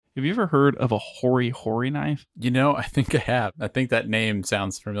Have you ever heard of a Hori knife? I think I have. I think that name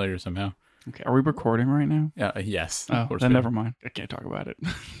sounds familiar somehow. Okay, are we recording right now? Yes, of Oh, course then we never are. mind. I can't talk about it.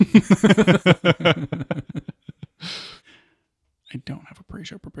 I don't have a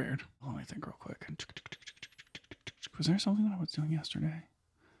pre-show prepared. Let me think real quick. Was there something that I was doing yesterday?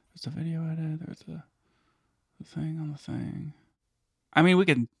 There's the video edit. There's the thing on the thing. I mean, we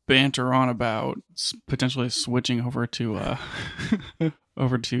can banter on about potentially switching over to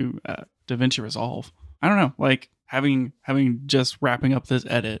DaVinci Resolve. I don't know, like having just wrapping up this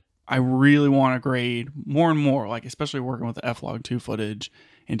edit, I really want to grade more and more, like especially working with the F-Log2 footage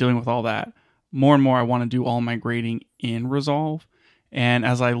and dealing with all that. More and more, I want to do all my grading in Resolve. And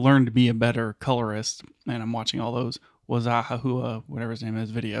as I learn to be a better colorist, and I'm watching all those Wazahahua, whatever his name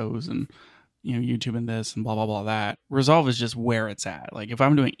is, videos and YouTube and this and blah blah blah that. Resolve is just where it's at. Like if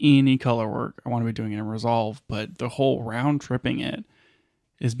I'm doing any color work, I want to be doing it in Resolve, but the whole round tripping it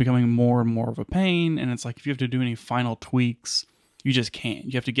is becoming more and more of a pain. And it's like if you have to do any final tweaks, you just can't.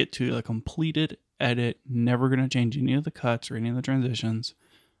 You have to get to a completed edit, never going to change any of the cuts or any of the transitions,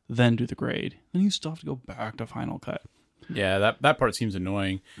 then do the grade. Then you still have to go back to Final Cut. Yeah, that part seems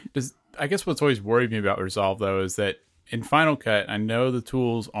annoying. I guess what's always worried me about Resolve though is that in Final Cut, I know the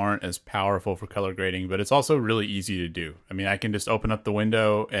tools aren't as powerful for color grading, but it's also really easy to do. I mean, I can just open up the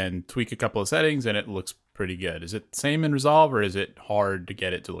window and tweak a couple of settings and it looks pretty good. Is it the same in Resolve or is it hard to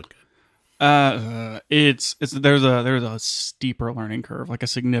get it to look good? It's there's a steeper learning curve, like a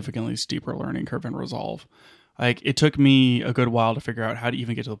significantly steeper learning curve in Resolve. Like it took me a good while to figure out how to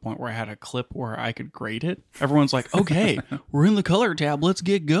even get to the point where I had a clip where I could grade it. Everyone's like, "Okay, we're in the color tab, let's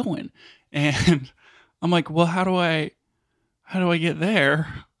get going." And I'm like, "Well, how do I get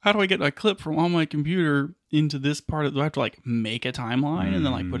there? How do I get a clip from on my computer into this part of? Do I have to like make a timeline and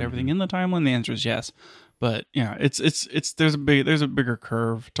then like put everything in the timeline?" The answer is yes. But yeah, it's there's a bigger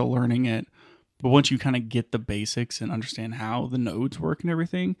curve to learning it. But once you kind of get the basics and understand how the nodes work and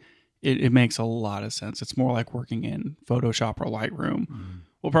everything, it makes a lot of sense. It's more like working in Photoshop or Lightroom.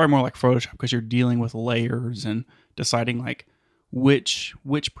 Well, probably more like Photoshop because you're dealing with layers and deciding like which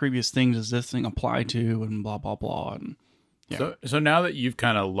previous things does this thing apply to and blah blah blah. And yeah. So now that you've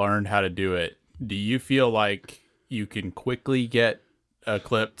kind of learned how to do it, do you feel like you can quickly get a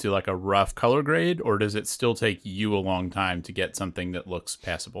clip to like a rough color grade, or does it still take you a long time to get something that looks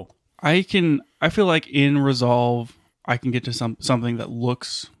passable? I feel like in Resolve I can get to something that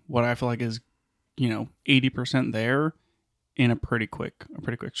looks what I feel like is 80% there in a pretty quick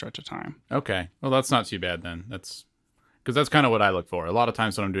stretch of time. Okay. Well, that's not too bad then. That's because that's kind of what I look for. A lot of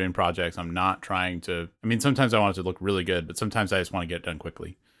times when I'm doing projects, I'm not trying to, I mean, sometimes I want it to look really good, but sometimes I just want to get it done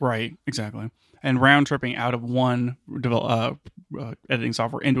quickly. Right, exactly. And round tripping out of one editing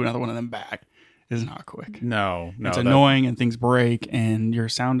software into another one and then back is not quick. No, it's annoying and things break and your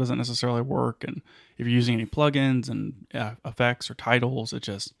sound doesn't necessarily work. And if you're using any plugins and effects or titles, it's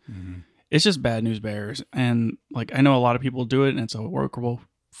just bad news bears. And like I know a lot of people do it and it's a workable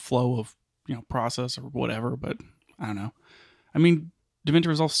flow of process or whatever, but I don't know. I mean, DaVinci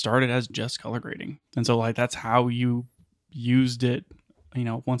Resolve started as just color grading, and so like that's how you used it,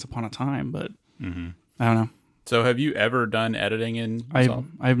 once upon a time. But I don't know. So have you ever done editing in Resolve?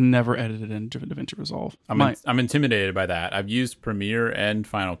 I've never edited in DaVinci Resolve. I'm intimidated by that. I've used Premiere and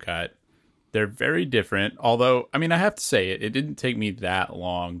Final Cut. They're very different. Although, I mean, I have to say it didn't take me that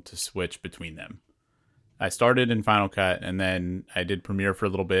long to switch between them. I started in Final Cut and then I did Premiere for a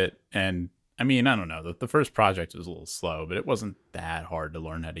little bit. And I mean, I don't know. The first project was a little slow, but it wasn't that hard to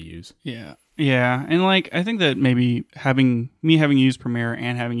learn how to use. Yeah. Yeah. And like, I think that maybe having used Premiere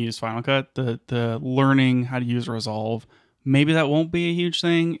and having used Final Cut, the learning how to use Resolve, maybe that won't be a huge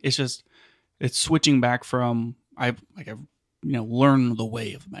thing. It's switching back from, I've learned the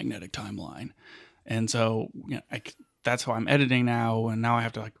way of the magnetic timeline. And so, that's how I'm editing now. And now I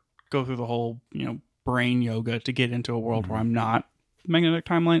have to like go through the whole, brain yoga to get into a world where I'm not magnetic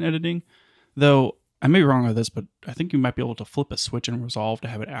timeline editing. Though I may be wrong with this, but I think you might be able to flip a switch in Resolve to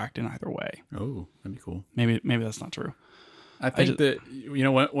have it act in either way. Oh, that'd be cool. Maybe that's not true. I think that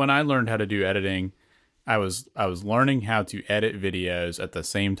when I learned how to do editing, I was learning how to edit videos at the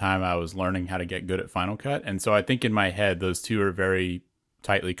same time I was learning how to get good at Final Cut, and so I think in my head those two are very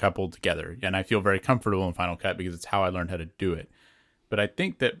tightly coupled together, and I feel very comfortable in Final Cut because it's how I learned how to do it. But I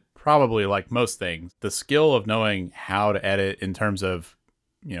think that probably like most things, the skill of knowing how to edit in terms of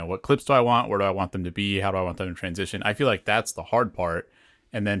what clips do I want? Where do I want them to be? How do I want them to transition? I feel like that's the hard part.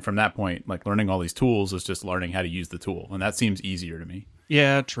 And then from that point, like learning all these tools is just learning how to use the tool. And that seems easier to me.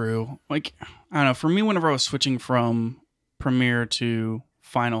 Yeah, true. Like, I don't know. For me, whenever I was switching from Premiere to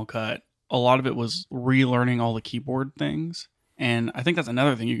Final Cut, a lot of it was relearning all the keyboard things. And I think that's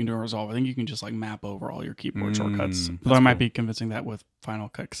another thing you can do in Resolve. I think you can just like map over all your keyboard shortcuts. that's Though I might cool. be convincing that with Final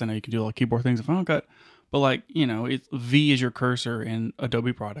Cut because I know you can do all keyboard things in Final Cut. But like, V is your cursor in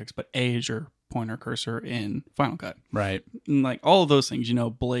Adobe products, but A is your pointer cursor in Final Cut. Right. And like all of those things,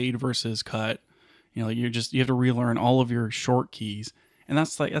 blade versus cut, you have to relearn all of your short keys. And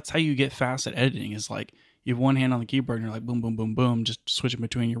that's how you get fast at editing is like you have one hand on the keyboard and you're like boom, boom, boom, boom, just switching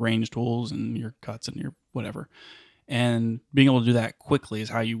between your range tools and your cuts and your whatever. And being able to do that quickly is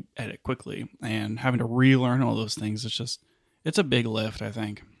how you edit quickly. And having to relearn all those things, it's a big lift, I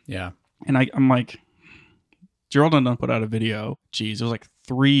think. Yeah. And I'm like, Gerald Undone put out a video, it was like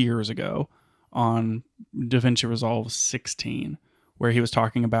 3 years ago on DaVinci Resolve 16, where he was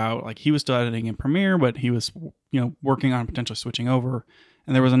talking about like he was still editing in Premiere, but he was, working on potentially switching over.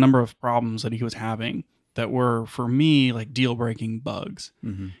 And there was a number of problems that he was having that were, for me, like deal-breaking bugs.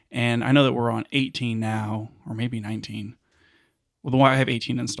 Mm-hmm. And I know that we're on 18 now, or maybe 19. Well, I have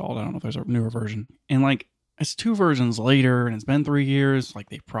 18 installed. I don't know if there's a newer version. And like, it's 2 versions later, and it's been 3 years. Like,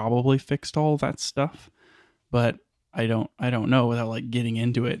 they probably fixed all that stuff. But I don't know without like getting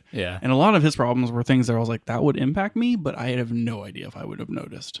into it. Yeah. And a lot of his problems were things that I was like, that would impact me, but I have no idea if I would have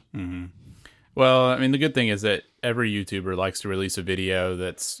noticed. Mm-hmm. Well, I mean, the good thing is that every YouTuber likes to release a video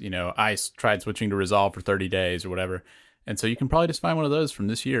that's, I tried switching to Resolve for 30 days or whatever. And so you can probably just find one of those from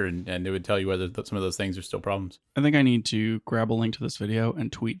this year and it would tell you whether some of those things are still problems. I think I need to grab a link to this video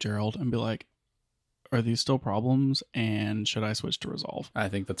and tweet Gerald and be like, are these still problems? And should I switch to Resolve? I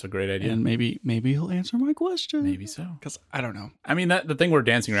think that's a great idea. And maybe he'll answer my question. Maybe so. Because I don't know. I mean, the thing we're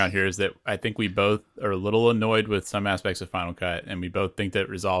dancing around here is that I think we both are a little annoyed with some aspects of Final Cut, and we both think that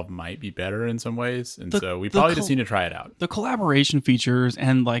Resolve might be better in some ways. And so we probably just need to try it out. The collaboration features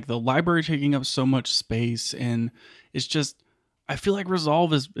and like the library taking up so much space, and it's just, I feel like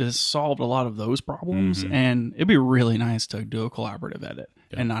Resolve has solved a lot of those problems, and it'd be really nice to do a collaborative edit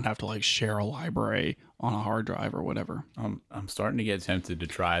and not have to like share a library on a hard drive or whatever. I'm starting to get tempted to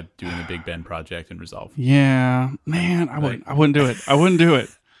try doing the Big Ben project in Resolve. Yeah, man, I wouldn't do it. I wouldn't do it.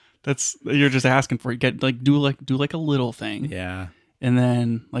 You're just asking for it. Do like a little thing. Yeah. And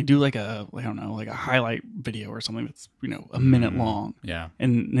then like do like a, I don't know, like a highlight video or something that's, a minute long. Yeah.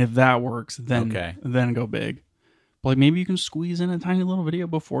 And if that works, then go big. But like maybe you can squeeze in a tiny little video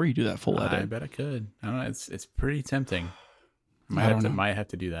before you do that full edit. I bet I could. I don't know. It's pretty tempting. Might have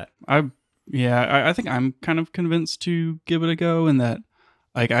to do that. I think I'm kind of convinced to give it a go, and that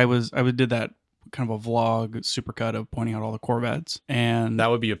like I did that kind of a vlog supercut of pointing out all the Corvettes, and that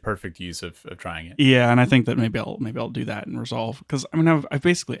would be a perfect use of trying it. Yeah, and I think that maybe I'll do that in Resolve, because I mean I've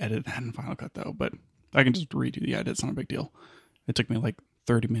basically edited that in Final Cut though, but I can just redo the edit. It's not a big deal. It took me like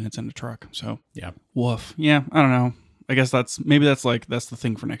 30 minutes in the truck, so yeah. Woof. Yeah, I don't know. I guess that's the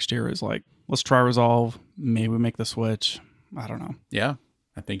thing for next year is like, let's try Resolve. Maybe we make the switch. I don't know. Yeah,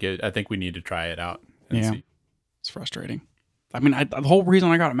 I think we need to try it out. And see. It's frustrating. I mean, the whole reason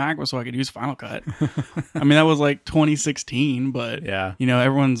I got a Mac was so I could use Final Cut. I mean, that was like 2016, but yeah,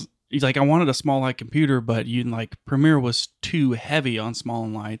 everyone's like, I wanted a small light computer, but Premiere was too heavy on small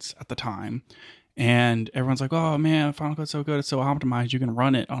and lights at the time. And everyone's like, oh man, Final Cut's so good. It's so optimized. You can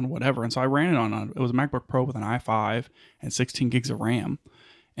run it on whatever. And so I ran it it was a MacBook Pro with an i5 and 16 gigs of RAM.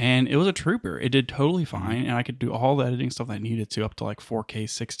 And it was a trooper. It did totally fine. And I could do all the editing stuff that I needed to up to like 4K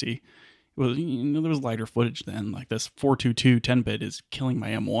 60. It was, there was lighter footage then. Like this 422 10-bit is killing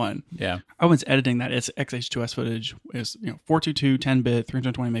my M1. Yeah. I was editing that. It's XH2S footage is, 422 10-bit,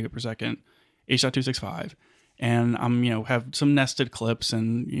 320 megabit per second, H.265. And I'm, have some nested clips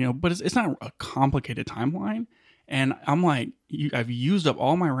and, but it's not a complicated timeline. And I'm like, I've used up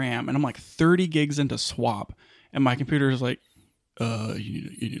all my RAM and I'm like 30 gigs into swap. And my computer is like,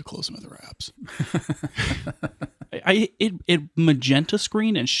 you need to close some other apps. It magenta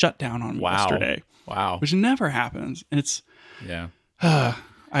screened and shut down on me yesterday. Wow. Which never happens. And it's, yeah. The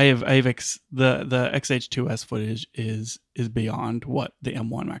XH2S footage is beyond what the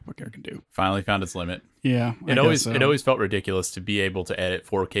M1 MacBook Air can do. Finally found its limit. Yeah. It always felt ridiculous to be able to edit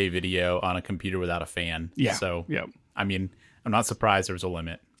 4K video on a computer without a fan. Yeah. So, yeah. I mean, I'm not surprised there was a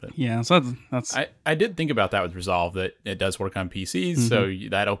limit. But yeah, so that's I did think about that with Resolve, that it does work on PCs, so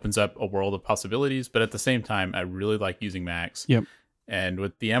that opens up a world of possibilities. But at the same time, I really like using Macs. Yep. And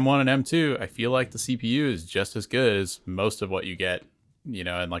with the M1 and M2, I feel like the CPU is just as good as most of what you get,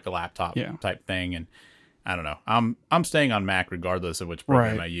 in like a laptop type thing. And I don't know. I'm staying on Mac regardless of which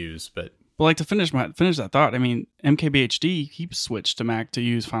program I use. But like to finish that thought, I mean, MKBHD, he switched to Mac to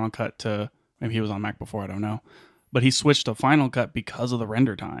use Final Cut to, maybe he was on Mac before, I don't know. But he switched to Final Cut because of the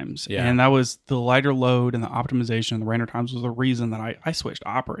render times. Yeah. And that was the lighter load and the optimization and the render times was the reason that I switched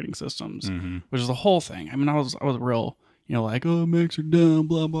operating systems, which is the whole thing. I mean, I was real, like, oh, Macs are down,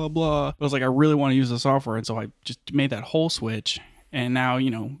 blah, blah, blah. But I was like, I really want to use the software. And so I just made that whole switch. And now,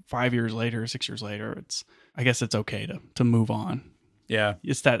 5 years later, 6 years later, I guess it's okay to move on. Yeah.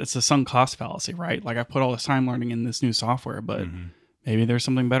 It's a sunk cost fallacy, right? Like I put all this time learning in this new software, but maybe there's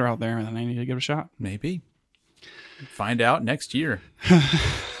something better out there and I need to give it a shot. Maybe. Find out next year.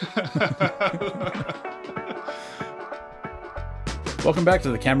 Welcome back to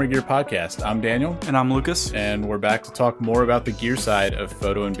the Camera Gear Podcast. I'm Daniel. And I'm Lucas. And we're back to talk more about the gear side of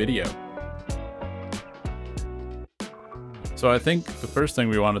photo and video. So I think the first thing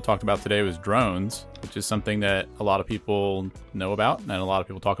we wanted to talk about today was drones, which is something that a lot of people know about and a lot of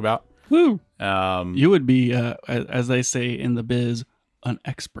people talk about. Woo! You would be, as they say in the biz, an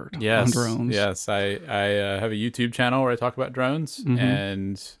expert on drones. Yes, I have a YouTube channel where I talk about drones,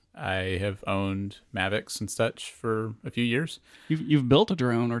 and I have owned Mavics and such for a few years. You've built a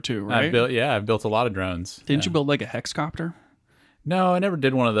drone or two, right? I've built a lot of drones. Didn't you build like a hexcopter? No, I never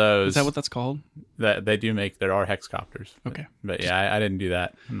did one of those. Is that what that's called? That they do make. There are hexcopters. Okay, but yeah, I didn't do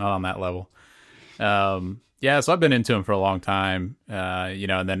that. Not on that level. So I've been into them for a long time.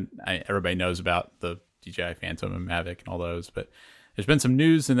 And then everybody knows about the DJI Phantom and Mavic and all those. But there's been some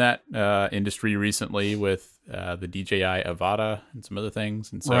news in that industry recently with the DJI Avata and some other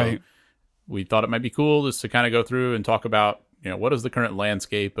things, and so we thought it might be cool just to kind of go through and talk about what is the current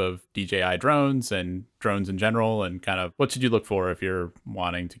landscape of DJI drones and drones in general, and kind of what should you look for if you're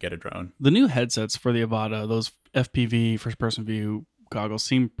wanting to get a drone. The new headsets for the Avata, those FPV first person view goggles,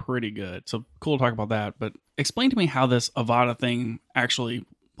 seem pretty good. So cool to talk about that. But explain to me how this Avata thing actually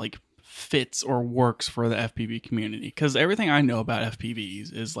fits or works for the FPV community, because everything I know about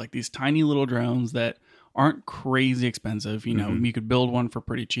FPVs is like these tiny little drones that aren't crazy expensive. You could build one for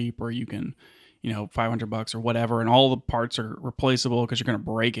pretty cheap, or you can $500 or whatever, and all the parts are replaceable because you're going to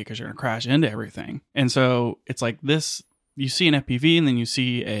break it because you're going to crash into everything. And so it's like this, you see an FPV and then you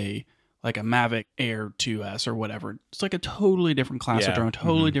see a Mavic Air 2S or whatever. It's like a totally different class of drone,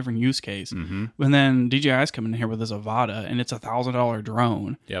 totally different use case. And then DJI's coming in here with this Avata, and it's $1,000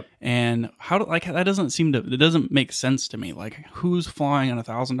 drone. Yep. And that doesn't make sense to me. Like, who's flying on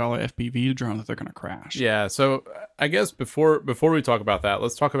 $1,000 FPV drone that they're going to crash? Yeah. So I guess before we talk about that,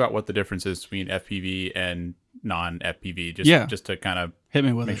 let's talk about what the difference is between FPV and non-FPV, just to kind of hit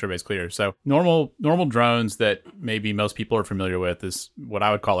me with make sure everybody's clear. So normal drones that maybe most people are familiar with is what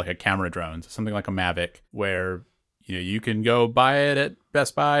I would call like a camera drone, something like a Mavic, where you can go buy it at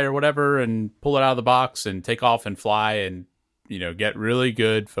Best Buy or whatever and pull it out of the box and take off and fly and get really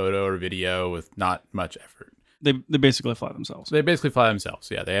good photo or video with not much effort. They basically fly themselves.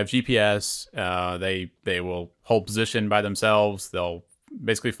 Yeah, they have GPS. They will hold position by themselves. They'll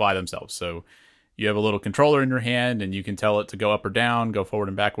basically fly themselves. So you have a little controller in your hand and you can tell it to go up or down, go forward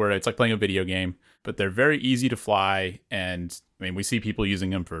and backward. It's like playing a video game, but they're very easy to fly. And I mean, we see people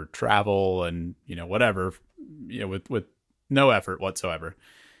using them for travel and, whatever, with no effort whatsoever.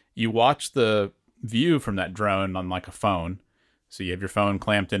 You watch the view from that drone on like a phone. So you have your phone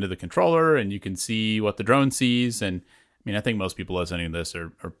clamped into the controller and you can see what the drone sees. And I mean, I think most people listening to this are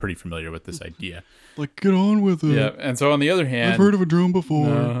pretty familiar with this idea. Like, get on with it. Yeah. And so on the other hand, I've heard of a drone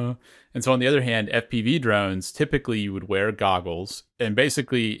before. And so on the other hand, FPV drones, typically you would wear goggles, and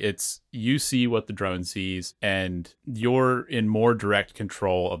basically it's you see what the drone sees and you're in more direct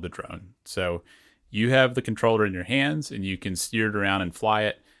control of the drone. So you have the controller in your hands and you can steer it around and fly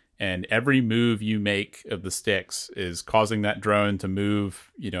it. And every move you make of the sticks is causing that drone to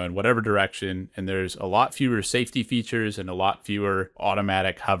move, in whatever direction. And there's a lot fewer safety features and a lot fewer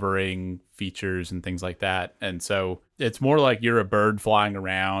automatic hovering features and things like that. And so it's more like you're a bird flying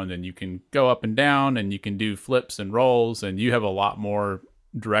around and you can go up and down and you can do flips and rolls and you have a lot more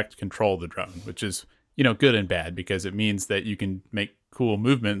direct control of the drone, which is, good and bad, because it means that you can make cool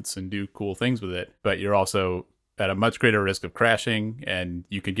movements and do cool things with it, but you're also at a much greater risk of crashing, and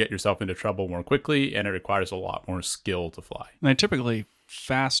you could get yourself into trouble more quickly, and it requires a lot more skill to fly. And they're typically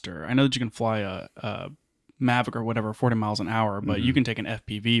faster. I know that you can fly a Mavic or whatever 40 miles an hour, but you can take an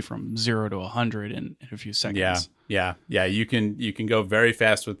FPV from 0 to 100 in a few seconds. Yeah. You can go very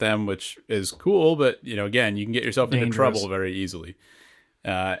fast with them, which is cool, but again, you can get yourself into trouble very easily.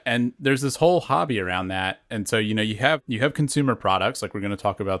 And there's this whole hobby around that. And so, you have consumer products, like we're going to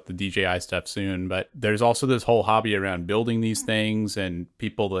talk about the DJI stuff soon, but there's also this whole hobby around building these things and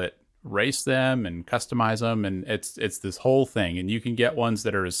people that race them and customize them. And it's this whole thing. And you can get ones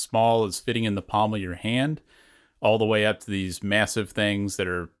that are as small as fitting in the palm of your hand, all the way up to these massive things that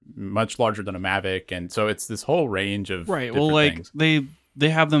are much larger than a Mavic. And so it's this whole range of things. They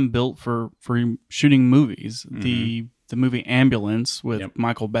have them built for shooting movies. The movie Ambulance with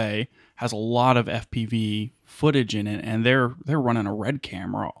Michael Bay has a lot of FPV footage in it, and they're running a red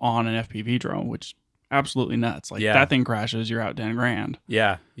camera on an FPV drone, which absolutely nuts. Like that thing crashes, you're out 10 grand.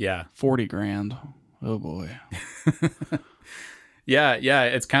 Yeah. 40 grand. Oh boy. Yeah.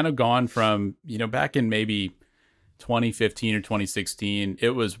 It's kind of gone from, back in maybe 2015 or 2016,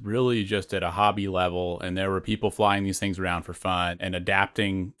 it was really just at a hobby level, and there were people flying these things around for fun and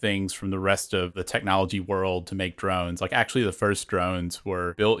adapting things from the rest of the technology world to make drones. Like actually the first drones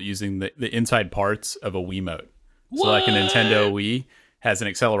were built using the inside parts of a Wiimote. So like a Nintendo Wii has an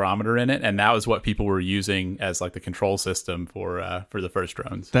accelerometer in it, and that was what people were using as like the control system for the first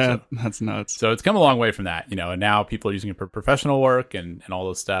drones. That's nuts. So it's come a long way from that, and now people are using it for professional work and all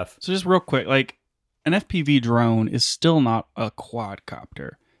this stuff. So just real quick, like an FPV drone is still not a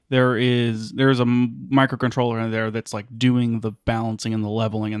quadcopter. There's a microcontroller in there that's like doing the balancing and the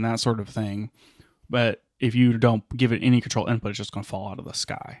leveling and that sort of thing. But if you don't give it any control input, it's just going to fall out of the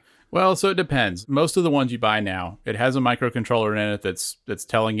sky. Well, so it depends. Most of the ones you buy now, it has a microcontroller in it that's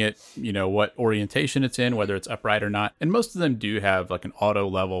telling it, what orientation it's in, whether it's upright or not. And most of them do have like an auto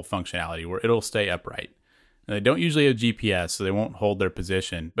level functionality where it'll stay upright. And they don't usually have GPS, so they won't hold their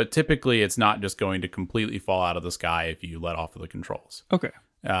position. But typically, it's not just going to completely fall out of the sky if you let off of the controls. Okay.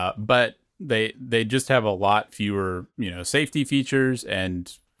 But they just have a lot fewer, safety features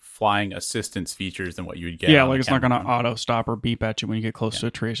and flying assistance features than what you would get. Yeah, like it's not going to auto stop or beep at you when you get close to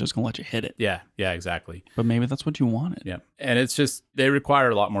a tree. It's just going to let you hit it. Yeah, exactly. But maybe that's what you wanted. Yeah. And it's just, they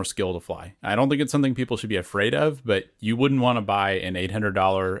require a lot more skill to fly. I don't think it's something people should be afraid of, but you wouldn't want to buy an $800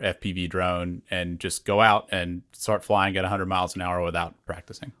 FPV drone and just go out and start flying at 100 miles an hour without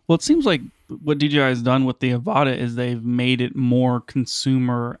practicing. Well, it seems like what DJI has done with the Avata is they've made it more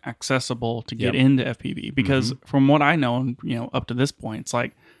consumer accessible to get into FPV. Because from what I know, up to this point, it's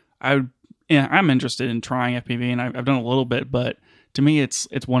like, I'm interested in trying FPV, and I've done a little bit, but to me, it's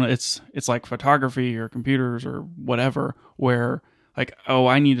like photography or computers or whatever, where like, oh,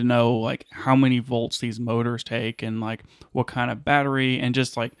 I need to know like how many volts these motors take, and like what kind of battery, and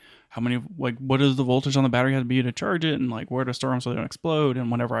just like how many, like what does the voltage on the battery have to be to charge it, and like where to store them so they don't explode,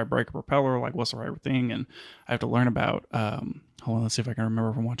 and whenever I break a propeller, like what's the right thing, and I have to learn about. Hold on, let's see if I can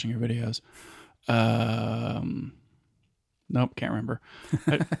remember from watching your videos. Nope, can't remember.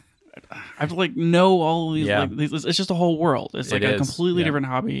 I have to like know all of these. Yeah. Like, it's just a whole world. It's like It a is. completely Yeah. different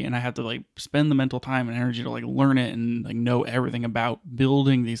hobby, and I have to like spend the mental time and energy to like learn it and like know everything about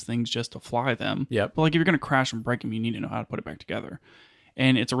building these things just to fly them. Yep. But like if you're gonna crash and break them, you need to know how to put it back together,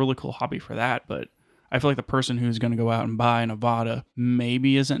 and it's a really cool hobby for that. But I feel like the person who's going to go out and buy an Avata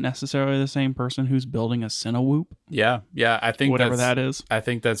maybe isn't necessarily the same person who's building a Cinewhoop. Yeah. I think whatever that is. I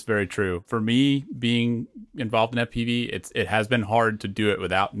think that's very true. For me, being involved in FPV, it has been hard to do it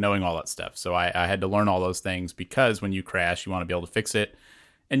without knowing all that stuff. So I had to learn all those things, because when you crash, you want to be able to fix it.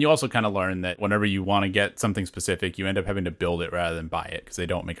 And you also kind of learn that whenever you want to get something specific, you end up having to build it rather than buy it, because they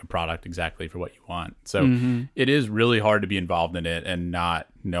don't make a product exactly for what you want. So it is really hard to be involved in it and not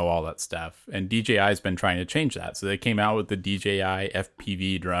know all that stuff. And DJI has been trying to change that. So they came out with the DJI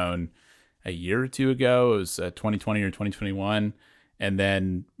FPV drone a year or two ago. It was 2020 or 2021. And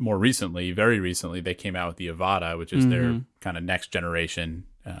then more recently, very recently, they came out with the Avata, which is their kind of next generation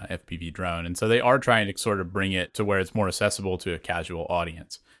FPV drone. And so they are trying to sort of bring it to where it's more accessible to a casual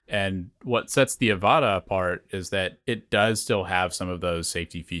audience. And what sets the Avata apart is that it does still have some of those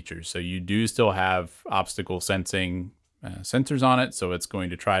safety features. So you do still have obstacle sensing sensors on it. So it's going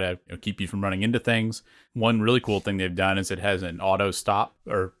to try to keep you from running into things. One really cool thing they've done is it has an auto stop,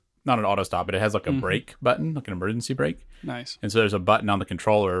 or not an auto stop, but it has like a brake button, like an emergency brake. Nice. And so there's a button on the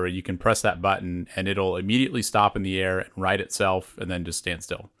controller where you can press that button and it'll immediately stop in the air and right itself and then just stand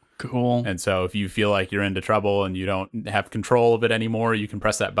still. Cool. And so if you feel like you're into trouble and you don't have control of it anymore, you can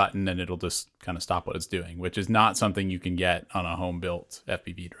press that button and it'll just kind of stop what it's doing, which is not something you can get on a home-built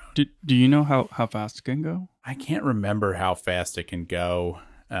FPV drone. Do you know how fast it can go? I can't remember how fast it can go.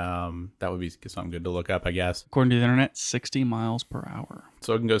 That would be something good to look up, I guess. According to the internet, 60 miles per hour.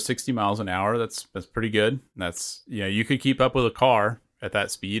 So it can go 60 miles an hour. That's pretty good. That's, you could keep up with a car at that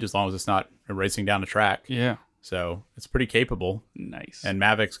speed as long as it's not racing down a track. Yeah. So it's pretty capable. Nice. And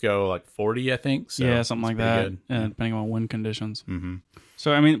Mavics go like 40, I think. So yeah, something like that. Good. Depending on wind conditions. Mm-hmm.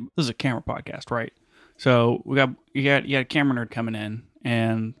 So, I mean, this is a camera podcast, right? So you got a camera nerd coming in,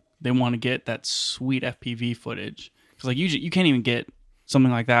 and they want to get that sweet FPV footage, because like you can't even get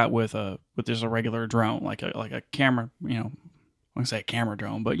something like that with just a regular drone, like a camera. I'm gonna say a camera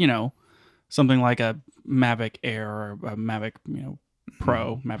drone, but something like a Mavic Air or a Mavic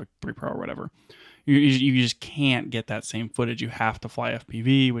Pro, Mavic 3 Pro or whatever. You just can't get that same footage. You have to fly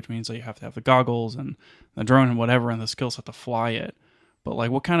FPV, which means that you have to have the goggles and the drone and whatever and the skill set to fly it. But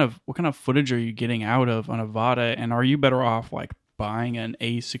like, what kind of footage are you getting out of an Avata? And are you better off like buying an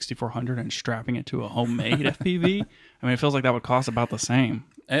A6400 and strapping it to a homemade FPV? I mean, it feels like that would cost about the same.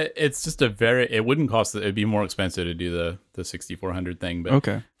 It's just it wouldn't cost, it'd be more expensive to do the 6400 thing, but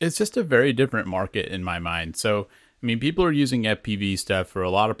Okay. it's just a very different market in my mind. So, I mean, people are using FPV stuff for a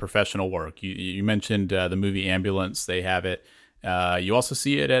lot of professional work. You mentioned the movie Ambulance, they have it. You also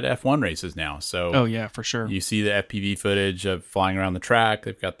see it at F1 races now. So, Oh yeah, for sure. you see the FPV footage of flying around the track.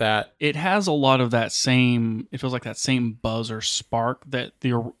 They've got that. It has a lot of that same. It feels like that same buzz or spark that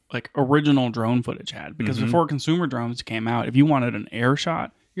the like original drone footage had. Because before consumer drones came out, if you wanted an air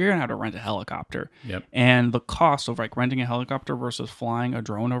shot, you're gonna have to rent a helicopter. Yep. And the cost of like renting a helicopter versus flying a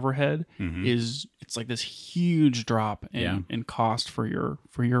drone overhead it's like this huge drop in cost for your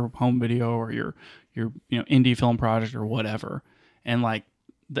home video or your indie film project or whatever. And like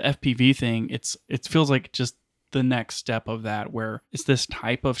the FPV thing, it feels like just the next step of that, where it's this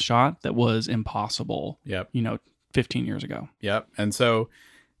type of shot that was impossible. Yep. 15 years ago. Yep. And so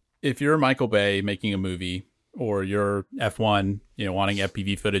if you're Michael Bay making a movie, or you're F1, wanting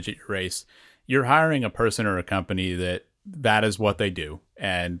FPV footage at your race, you're hiring a person or a company that is what they do.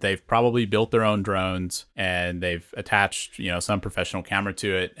 And they've probably built their own drones, and they've attached, some professional camera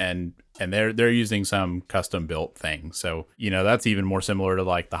to it, and they're using some custom built thing. So, that's even more similar to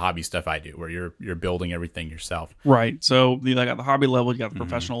like the hobby stuff I do, where you're building everything yourself. Right. So you got the hobby level, you got the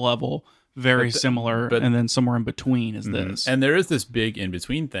professional level, very similar, and then somewhere in between is this. And there is this big in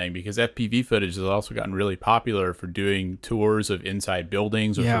between thing, because FPV footage has also gotten really popular for doing tours of inside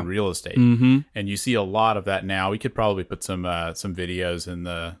buildings or for real estate. And you see a lot of that now. We could probably put some videos in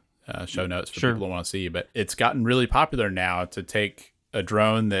the show notes for people who want to see, but it's gotten really popular now to take a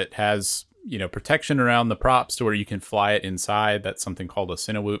drone that has protection around the props to where you can fly it inside. That's something called a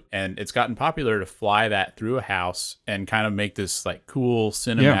Cinewhoop. And it's gotten popular to fly that through a house and kind of make this like cool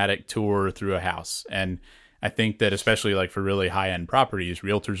cinematic tour through a house. And I think that especially like for really high end properties,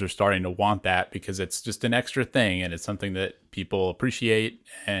 realtors are starting to want that, because it's just an extra thing, and it's something that people appreciate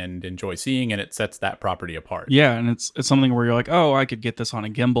and enjoy seeing, and it sets that property apart. Yeah, and it's something where you're like, oh, I could get this on a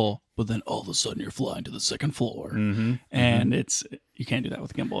gimbal, but then all of a sudden you're flying to the second floor, and you can't do that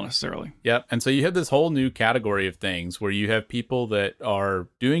with a gimbal necessarily. Yep. And so you have this whole new category of things where you have people that are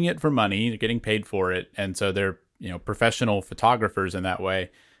doing it for money, they're getting paid for it, and so they're professional photographers in that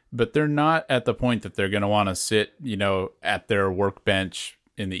way. But they're not at the point that they're going to want to sit, at their workbench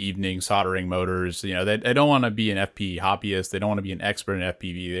in the evening soldering motors. They don't want to be an FPV hobbyist. They don't want to be an expert in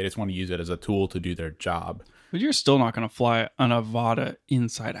FPV. They just want to use it as a tool to do their job. But you're still not going to fly an Avata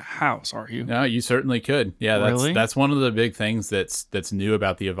inside a house, are you? No, you certainly could. Yeah, that's one of the big things that's new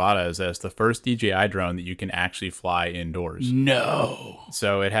about the Avata, is that it's the first DJI drone that you can actually fly indoors. No.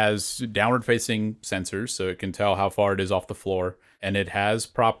 So it has downward-facing sensors, so it can tell how far it is off the floor. And it has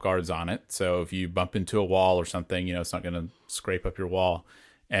prop guards on it, so if you bump into a wall or something, it's not going to scrape up your wall.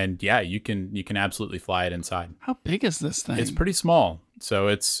 And yeah, you can absolutely fly it inside. How big is this thing? It's pretty small. So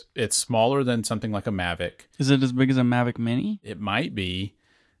it's smaller than something like a Mavic. Is it as big as a Mavic Mini? It might be.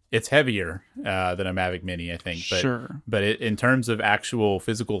 It's heavier than a Mavic Mini, I think. But, sure. But in terms of actual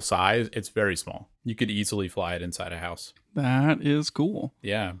physical size, it's very small. You could easily fly it inside a house. That is cool.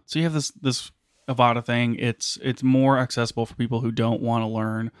 Yeah. So you have this Avata thing. It's more accessible for people who don't want to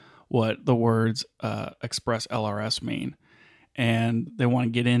learn what the words Express LRS mean, and they want to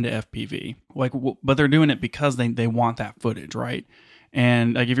get into FPV. But they're doing it because they want that footage, right?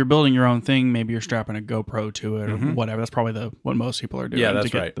 And like if you're building your own thing, maybe you're strapping a GoPro to it or whatever. That's probably what most people are doing to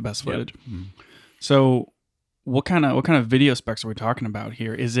get the best footage. Yep. So what kind of video specs are we talking about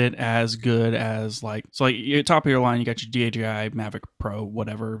here? Is it as good as like top of your line, you got your DJI Mavic Pro,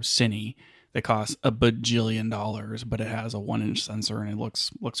 whatever, Cine, that costs $1 bajillion, but it has a 1-inch sensor and it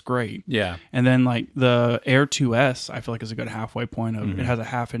looks great. Yeah. And then like the Air 2S, I feel like is a good halfway point of it has a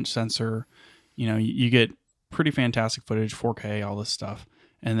 1/2-inch sensor. You get pretty fantastic footage, 4K, all this stuff.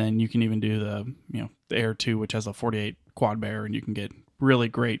 And then you can even do the Air 2, which has a 48 quad bear, and you can get really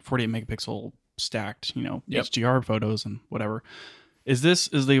great 48 megapixel stacked, HDR photos and whatever. Is the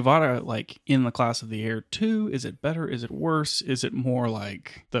Avata like in the class of the Air 2? Is it better? Is it worse? Is it more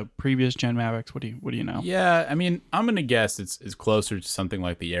like the previous gen Mavics? What do you know? Yeah, I mean, I'm gonna guess it's closer to something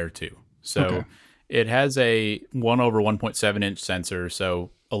like the Air 2. So it has a 1/1.7-inch sensor,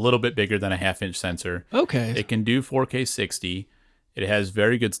 so a little bit bigger than a 1/2-inch sensor. Okay. It can do 4K 60. It has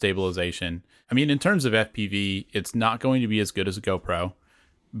very good stabilization. I mean, in terms of FPV, it's not going to be as good as a GoPro,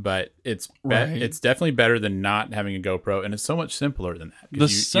 but it's definitely better than not having a GoPro, and it's so much simpler than that. The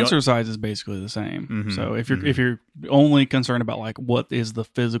sensor size is basically the same. So if you're only concerned about like what is the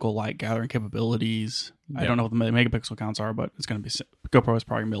physical light gathering capabilities, I don't know what the megapixel counts are, but it's going to be GoPro is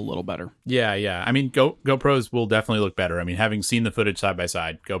probably going to be a little better. Yeah. I mean, GoPros will definitely look better. I mean, having seen the footage side by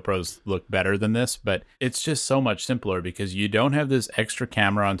side, GoPros look better than this, but it's just so much simpler because you don't have this extra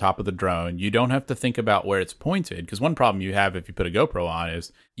camera on top of the drone. You don't have to think about where it's pointed, because one problem you have if you put a GoPro on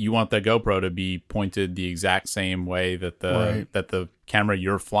is you want the GoPro to be pointed the exact same way that the camera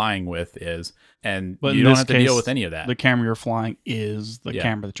you're flying with is, and you don't have to deal with any of that. The camera you're flying is the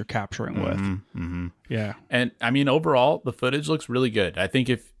camera that you're capturing with. Mm-hmm. Yeah. And I mean, overall, the footage looks really good. I think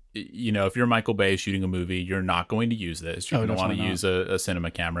if you're Michael Bay shooting a movie, you're not going to use this. You're going to want to use a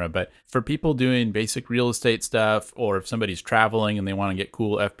cinema camera. But for people doing basic real estate stuff, or if somebody's traveling and they want to get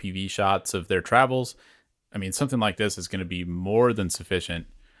cool FPV shots of their travels, I mean, something like this is going to be more than sufficient.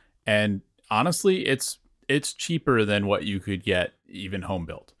 And honestly, it's cheaper than what you could get even home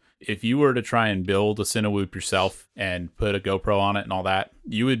built. If you were to try and build a Cinewhoop yourself and put a GoPro on it and all that,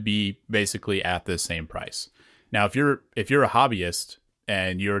 you would be basically at the same price. Now, if you're a hobbyist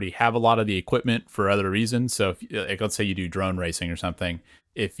and you already have a lot of the equipment for other reasons, so if, let's say you do drone racing or something,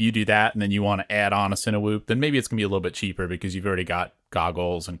 if you do that and then you want to add on a Cinewhoop, then maybe it's going to be a little bit cheaper because you've already got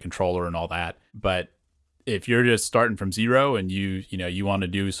goggles and controller and all that. But if you're just starting from zero and you want to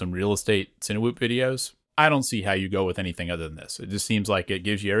do some real estate Cinewhoop videos, I don't see how you go with anything other than this. It just seems like it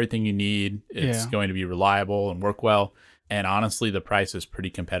gives you everything you need. It's going to be reliable and work well. And honestly, the price is pretty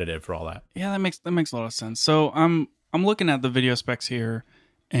competitive for all that. Yeah, that makes a lot of sense. So I'm looking at the video specs here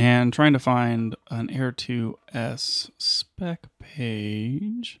and trying to find an Air 2S spec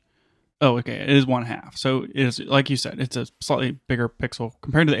page. Oh, okay. It is 1/2. So it is, like you said, it's a slightly bigger pixel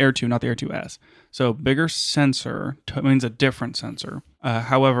compared to the Air 2, not the Air 2S. So bigger sensor means a different sensor.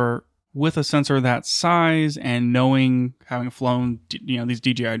 However, with a sensor that size and having flown, these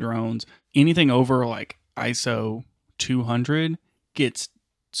DJI drones, anything over like ISO 200 gets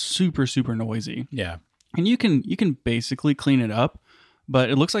super, super noisy. Yeah. And you can basically clean it up, but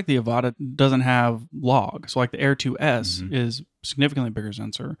it looks like the Avata doesn't have log. So like the Air 2S is significantly bigger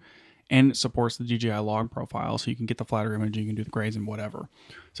sensor, and it supports the DJI log profile, so you can get the flatter image, you can do the grays and whatever.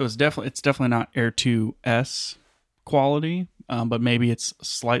 So it's definitely not Air 2S quality, but maybe it's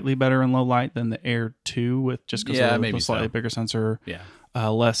slightly better in low light than the Air 2 with just because of the slightly bigger sensor. Yeah.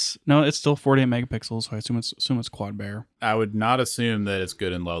 It's still 48 megapixels, so I assume it's quad bare. I would not assume that it's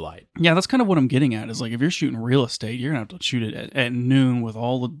good in low light. Yeah, that's kind of what I'm getting at. Is like if you're shooting real estate, you're gonna have to shoot it at noon with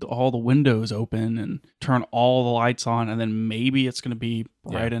all the windows open and turn all the lights on, and then maybe it's gonna be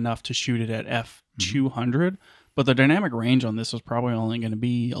bright enough to shoot it at f200. But the dynamic range on this is probably only going to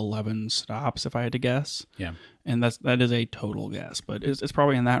be 11 stops, if I had to guess. Yeah. And that is a total guess, but it's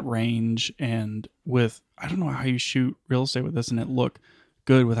probably in that range. And I don't know how you shoot real estate with this and it look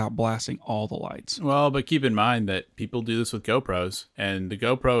good without blasting all the lights. Well, but keep in mind that people do this with GoPros, and the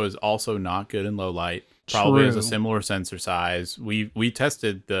GoPro is also not good in low light. Probably has a similar sensor size. We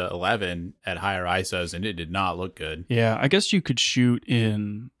tested the 11 at higher ISOs, and it did not look good. Yeah, I guess you could shoot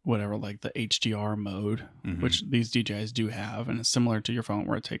in whatever, like the HDR mode, which these DJIs do have, and it's similar to your phone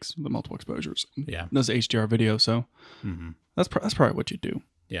where it takes the multiple exposures. Yeah, it does HDR video, so that's probably what you do.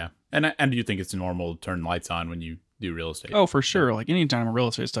 Yeah, and do you think it's normal to turn lights on when you do real estate? Oh, for sure. Like anytime in real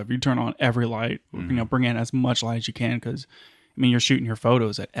estate stuff, you turn on every light. Bring in as much light as you can, because you're shooting your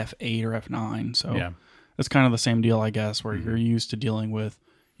photos at f8 or f9, so yeah. It's kind of the same deal, I guess, where you're used to dealing with,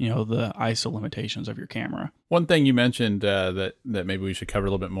 the ISO limitations of your camera. One thing you mentioned that maybe we should cover a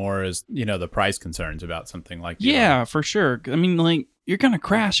little bit more is, the price concerns about something like that. Yeah, for sure. You're going to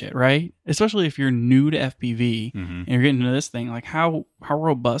crash it, right? Especially if you're new to FPV and you're getting into this thing. Like, how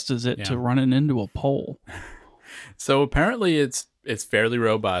robust is it to run it into a pole? So apparently it's fairly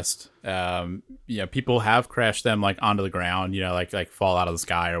robust. People have crashed them like onto the ground, like fall out of the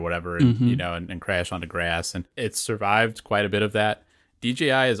sky or whatever, and and crash onto grass, and it's survived quite a bit of that. DJI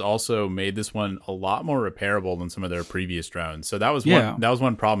has also made this one a lot more repairable than some of their previous drones. So that was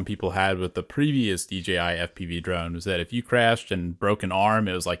one problem people had with the previous DJI FPV drone, was that if you crashed and broke an arm,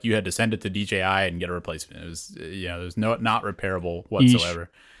 it was like you had to send it to DJI and get a replacement. It was it was not repairable whatsoever.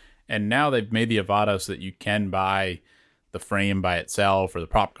 And now they've made the Avata so that you can buy the frame by itself or the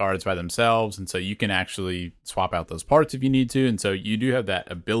prop guards by themselves, and so you can actually swap out those parts if you need to, and so you do have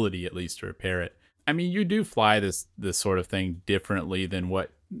that ability at least to repair it. You do fly this sort of thing differently than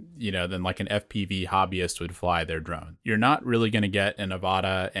what than like an FPV hobbyist would fly their drone. You're not really going to get an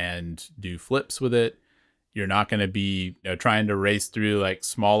Avata and do flips with it. You're not going to be trying to race through like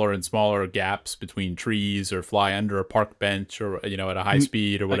smaller and smaller gaps between trees or fly under a park bench or at a high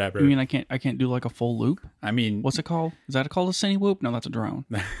speed or whatever. I can't do like a full loop? What's it called? Is that called a Cinewhoop? No, that's a drone.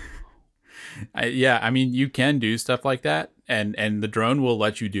 You can do stuff like that, and the drone will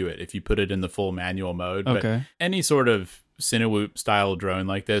let you do it if you put it in the full manual mode. But Okay. any sort of Cinewhoop style drone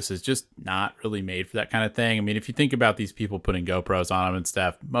like this is just not really made for that kind of thing. I mean, if you think about these people putting GoPros on them and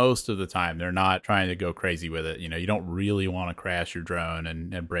stuff, most of the time they're not trying to go crazy with it. You know, you don't really want to crash your drone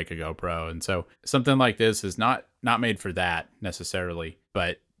and break a GoPro. And so something like this is not made for that necessarily,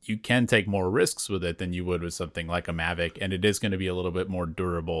 but you can take more risks with it than you would with something like a Mavic, and it is going to be a little bit more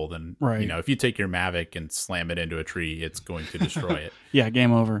durable than, Right. you know, if you take your Mavic and slam it into a tree, it's going to destroy it. Yeah,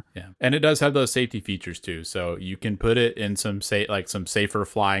 game over. Yeah. And it does have those safety features too. So you can put it in some safer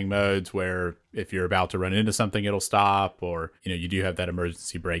flying modes where if you're about to run into something, it'll stop, or, you know, you do have that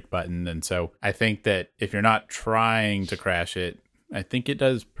emergency brake button. And so I think that if you're not trying to crash it, I think it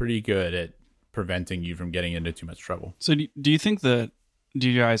does pretty good at preventing you from getting into too much trouble. So do you think that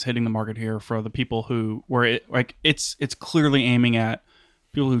DJI is hitting the market here for the people who it's clearly aiming at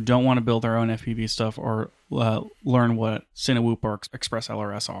people who don't want to build their own FPV stuff or learn what Cinewhoop or Express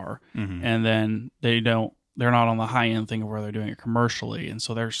LRS are, and then they're not on the high end thing where they're doing it commercially, and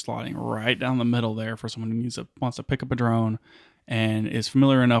so they're slotting right down the middle there for someone who wants to pick up a drone and is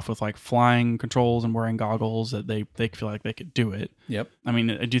familiar enough with like flying controls and wearing goggles that they feel like they could do it. Yep. I mean,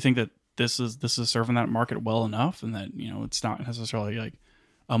 do you think that this is serving that market well enough, and that, you know, it's not necessarily like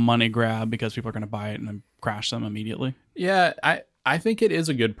a money grab because people are going to buy it and then crash them immediately? Yeah, I think it is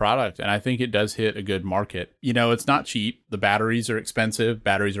a good product, and I think it does hit a good market. You know, it's not cheap. The batteries are expensive.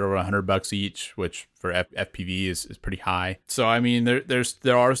 Batteries are over $100 each, which for FPV is pretty high. So, I mean,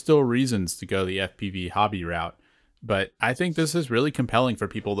 there are still reasons to go the FPV hobby route, but I think this is really compelling for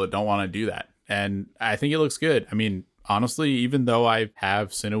people that don't want to do that. And I think it looks good. I mean, honestly, even though I have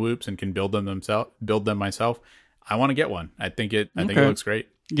Cinewhoops and can build them myself, I want to get one. I think it looks great.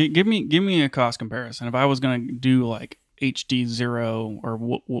 Give me a cost comparison. If I was going to do like HD0 or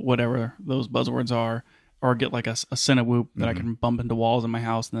whatever those buzzwords are, or get like a Cinewhoop that I can bump into walls in my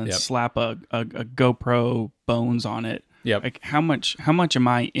house and then slap a GoPro bones on it. Yep. Like how much am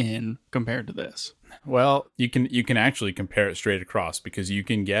I in compared to this? Well, you can actually compare it straight across, because you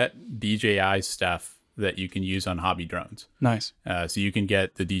can get DJI stuff that you can use on hobby drones. Nice. So you can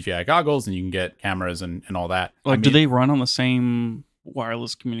get the DJI goggles and you can get cameras and all that. Like, do they run on the same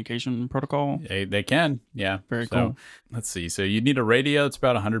wireless communication protocol? They can. Yeah. Very cool. Let's see. So you need a radio. It's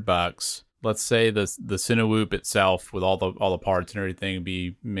about $100. Let's say the Cinewhoop itself with all the parts and everything would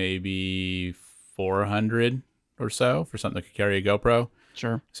be maybe $400 or so for something that could carry a GoPro.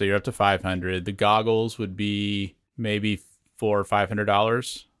 Sure. So you're up to $500. The goggles would be maybe $400 or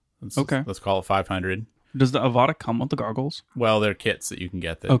 $500. Okay. Let's call it $500. Does the Avata come with the goggles? Well, they're kits that you can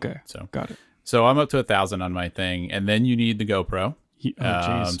get. Okay. So got it. So I'm up to $1,000 on my thing, and then you need the GoPro.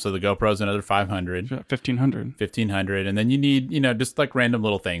 So the GoPro is another $500. $1,500, and then you need, you know, just like random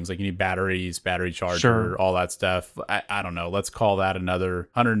little things, like you need batteries, battery charger, all that stuff. I don't know. Let's call that another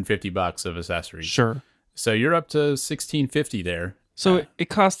 $150 of accessories. Sure. So you're up to $1,650 there. So it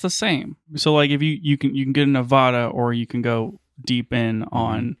costs the same. So like if you can get an Avata, or you can go deep in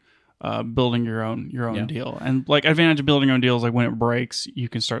on building your own deal. And like advantage of building your own deal is like when it breaks, you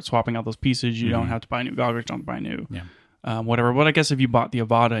can start swapping out those pieces. You don't have to buy new goggles, you don't have to buy new whatever. But I guess if you bought the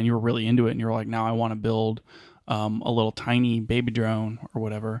Avata and you were really into it and you were like, now I want to build a little tiny baby drone or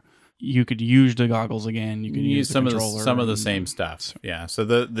whatever, you could use the goggles again. You could use some of the same stuff. Yeah. So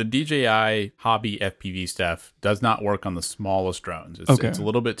the DJI hobby FPV stuff does not work on the smallest drones. It's a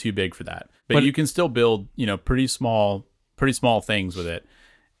little bit too big for that. But you can still build, you know, pretty small things with it.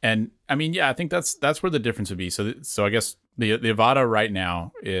 And I mean, yeah, I think that's where the difference would be. So I guess the Avata right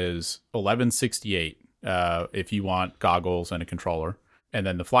now is $1,168 if you want goggles and a controller. And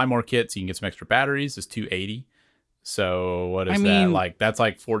then the Fly More kit, so you can get some extra batteries, is $280. So what is that? Like that's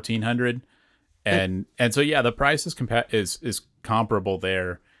like $1,400. And so yeah, the price is comparable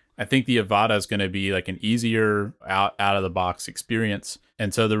there. I think the Avata is going to be like an easier out of the box experience.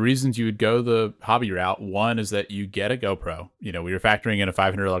 And so the reasons you would go the hobby route, one is that you get a GoPro. You know, we were factoring in a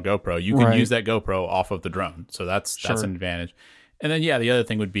 $500 GoPro. You can use that GoPro off of the drone. So that's an advantage. And then, yeah, the other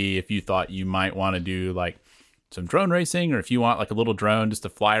thing would be if you thought you might want to do like some drone racing, or if you want like a little drone just to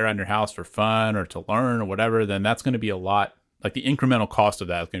fly around your house for fun or to learn or whatever, then that's going to be a lot. Like the incremental cost of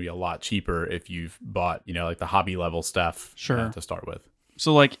that is going to be a lot cheaper if you've bought, you know, like the hobby level stuff to start with.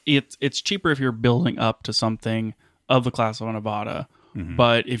 So like it's cheaper if you're building up to something of the class of an Avata.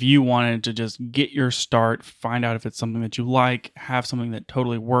 But if you wanted to just get your start, find out if it's something that you like, have something that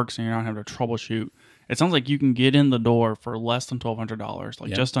totally works and you're not having to troubleshoot, it sounds like you can get in the door for less than $1,200,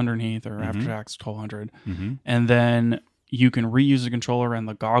 like just underneath or after tax $1,200. And then you can reuse the controller and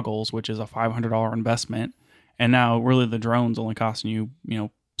the goggles, which is a $500 investment. And now really the drone's only costing you, you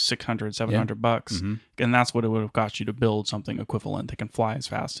know, $600, $700, and that's what it would have cost you to build something equivalent that can fly as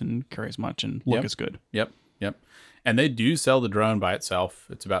fast and carry as much and look as good. Yep. And they do sell the drone by itself.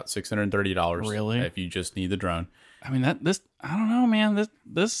 It's about $630. Really? If you just need the drone. I mean, I don't know, man.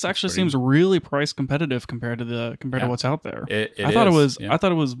 This actually seems really price competitive compared to what's out there. I thought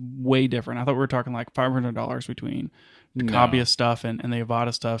it was way different. I thought we were talking like $500 between the Cobia stuff and the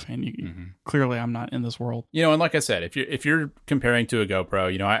Avata stuff, and clearly I'm not in this world. And like I said, if you're comparing to a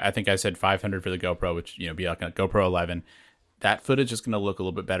GoPro, I think I said $500 for the GoPro, which be like a GoPro 11. That footage is going to look a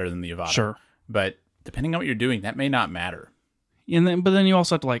little bit better than the Avata. Sure, but depending on what you're doing, that may not matter. But then you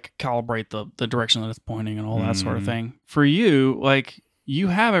also have to like calibrate the direction that it's pointing and all that sort of thing. For you, like you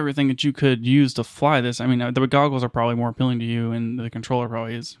have everything that you could use to fly this. I mean, the goggles are probably more appealing to you, and the controller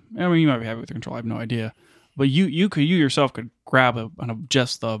probably is. I mean, you might be happy with the controller. I have no idea, but you yourself could grab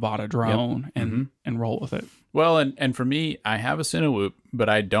just the Avata drone and roll with it. Well, and for me, I have a Cinewhoop, but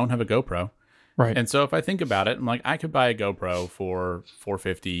I don't have a GoPro. Right. And so if I think about it, I'm like, I could buy a GoPro for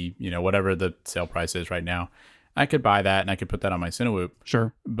 $450, whatever the sale price is right now. I could buy that and I could put that on my Cinewhoop.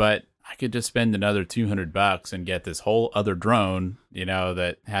 Sure. But I could just spend another $200 and get this whole other drone,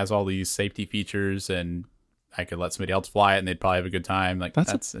 that has all these safety features, and I could let somebody else fly it and they'd probably have a good time. Like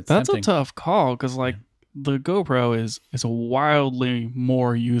that's a tough call, because like the GoPro is wildly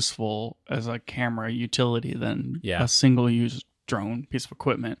more useful as a camera utility than a single use drone piece of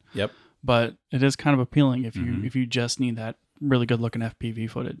equipment. Yep. But it is kind of appealing if you just need that really good looking FPV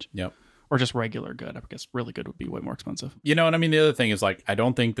footage. Yep. Or just regular good. I guess really good would be way more expensive. And I mean, the other thing is like, I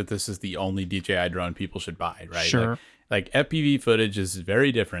don't think that this is the only DJI drone people should buy, right? Sure. Like FPV footage is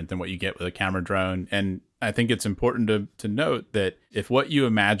very different than what you get with a camera drone. And I think it's important to note that if what you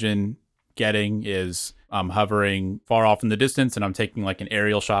imagine getting is hovering far off in the distance and I'm taking like an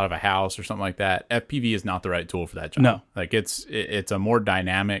aerial shot of a house or something like that, FPV is not the right tool for that job. No. Like it's a more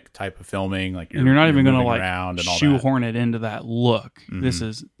dynamic type of filming. Like you're not even going to like shoehorn it into that look. This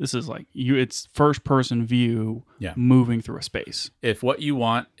is like it's first person view moving through a space. If what you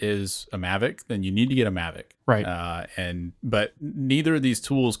want is a Mavic, then you need to get a Mavic. Right. But neither of these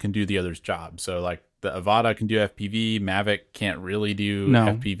tools can do the other's job. So like the Avata can do FPV, Mavic can't really do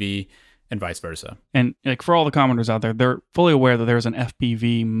FPV. And vice versa. And like for all the commenters out there, they're fully aware that there's an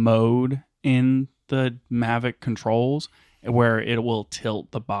FPV mode in the Mavic controls where it will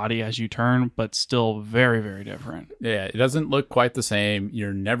tilt the body as you turn, but still very, very different. Yeah, it doesn't look quite the same.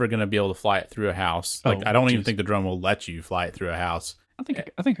 You're never going to be able to fly it through a house. Like I don't even think the drone will let you fly it through a house. I think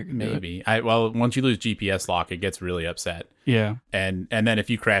I could maybe. Once you lose GPS lock, it gets really upset. Yeah. And then if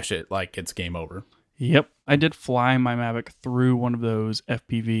you crash it, like it's game over. Yep. I did fly my Mavic through one of those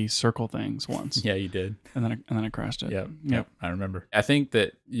FPV circle things once. Yeah, you did. And then I crashed it. Yep. I remember. I think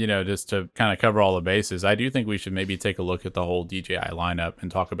that, just to kind of cover all the bases, I do think we should maybe take a look at the whole DJI lineup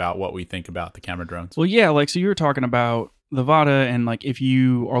and talk about what we think about the camera drones. Well, yeah, like so you were talking about the Avata, and like if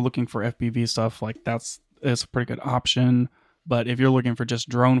you are looking for FPV stuff, like it's a pretty good option. But if you're looking for just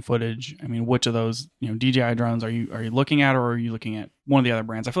drone footage, I mean, which of those, DJI drones are you looking at, or are you looking at one of the other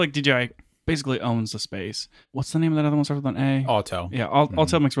brands? I feel like DJI basically owns the space. What's the name of that other one starts with an A? Auto. Yeah,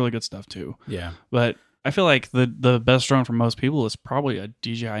 Auto makes really good stuff too. Yeah. But I feel like the best drone for most people is probably a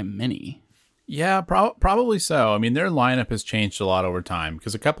DJI Mini. Yeah, probably so. I mean, their lineup has changed a lot over time,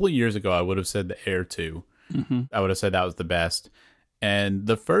 because a couple of years ago, I would have said the Air 2. I would have said that was the best. And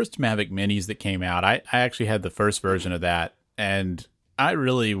the first Mavic Minis that came out, I actually had the first version of that, and I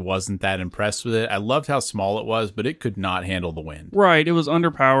really wasn't that impressed with it. I loved how small it was, but it could not handle the wind. Right. It was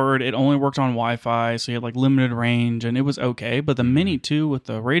underpowered. It only worked on Wi-Fi, so you had like limited range, and it was okay. But the Mini 2 with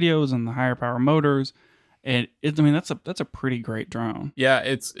the radios and the higher power motors, I mean, that's a pretty great drone. Yeah,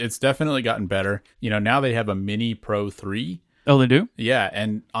 it's definitely gotten better. Now they have a Mini Pro 3. Oh, they do? Yeah,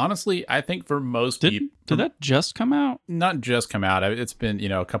 and honestly, I think for most people... Did that just come out? Not just come out. It's been,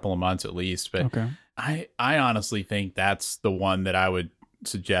 a couple of months at least, but... Okay. I honestly think that's the one that I would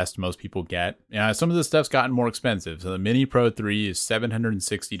suggest most people get. Some of this stuff's gotten more expensive. So the Mini Pro 3 is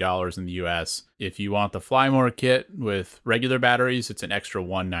 $760 in the US. If you want the Fly More kit with regular batteries, it's an extra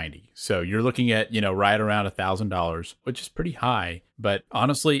 $190. So you're looking at, right around $1,000, which is pretty high. But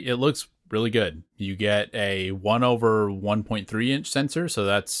honestly, it looks really good. You get a 1/1.3 inch sensor, so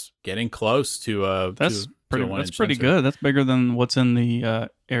that's getting close to a... That's pretty good. That's bigger than what's in the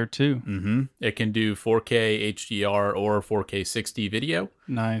Air 2. Mm-hmm. It can do 4K HDR or 4K 60 video.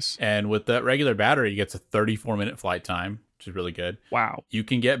 Nice. And with that regular battery, it gets a 34-minute flight time, which is really good. Wow. You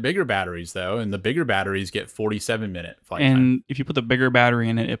can get bigger batteries, though, and the bigger batteries get 47-minute flight time. And if you put the bigger battery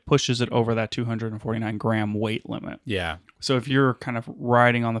in it, it pushes it over that 249-gram weight limit. Yeah. So if you're kind of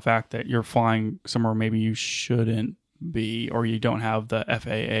riding on the fact that you're flying somewhere maybe you shouldn't be, or you don't have the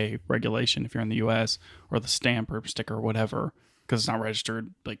FAA regulation if you're in the US, or the stamp or sticker or whatever, because it's not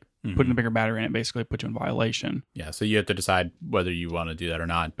registered, like putting a bigger battery in it basically puts you in violation. Yeah, so you have to decide whether you want to do that or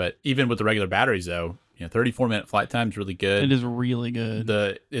not. But even with the regular batteries, though, 34-minute flight time is really good. It is really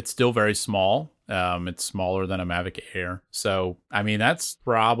good. It's still very small. It's smaller than a Mavic Air. So, I mean, that's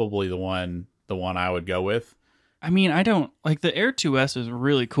probably the one I would go with. I mean, I don't like the Air 2S is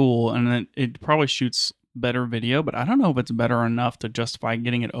really cool, and it probably shoots better video, but I don't know if it's better enough to justify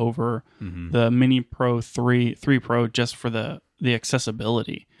getting it over the Mini Pro 3 Pro just for the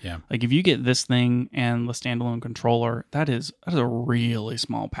accessibility. Yeah. Like if you get this thing and the standalone controller, that is a really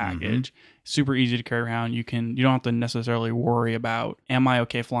small package. Super easy to carry around. You don't have to necessarily worry about, am I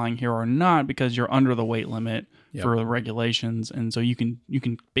okay flying here or not, because you're under the weight limit for the regulations, and so you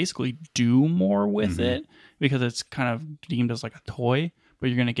can basically do more with it because it's kind of deemed as like a toy, but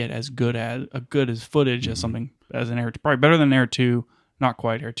you're going to get as good as footage as something as an Air, probably better than Air 2, not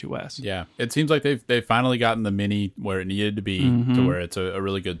quite Air 2S. Yeah, it seems like they've finally gotten the Mini where it needed to be, to where it's a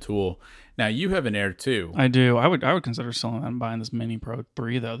really good tool. Now you have an Air 2. I do. I would consider selling that and buying this Mini Pro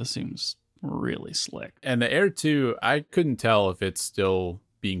 3 though. This seems really slick. And the Air 2, I couldn't tell if it's still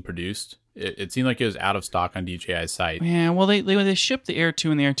being produced. It seemed like it was out of stock on DJI's site. Yeah, well, they shipped the Air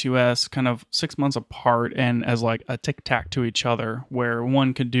 2 and the Air 2S kind of 6 months apart and as like a tic-tac to each other, where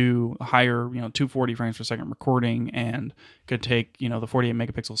one could do higher, 240 frames per second recording and could take, the 48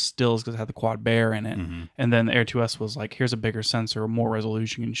 megapixel stills because it had the quad bear in it. And then the Air 2S was like, here's a bigger sensor, more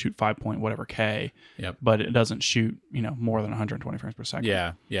resolution, you can shoot 5 point whatever K, but it doesn't shoot, more than 120 frames per second.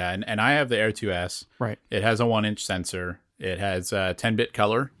 Yeah. And I have the Air 2S. Right. It has a 1-inch sensor. It has 10-bit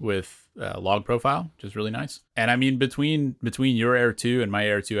color with log profile, which is really nice. And I mean, between your Air 2 and my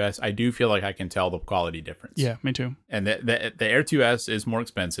Air 2S, I do feel like I can tell the quality difference. Yeah, me too. And the Air 2S is more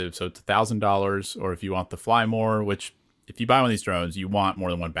expensive, so it's $1,000. Or if you want the Fly More, which if you buy one of these drones, you want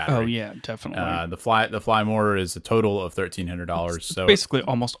more than one battery. Oh yeah, definitely. The Fly More is a total of $1,300. So basically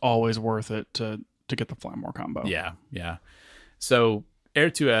almost always worth it to get the Fly More combo. Yeah. So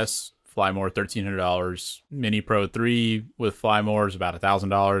Air 2S. Fly More, $1,300. Mini Pro 3 with Fly More is about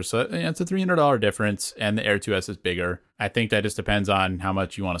 $1,000. So it's a $300 difference, and the Air 2S is bigger. I think that just depends on how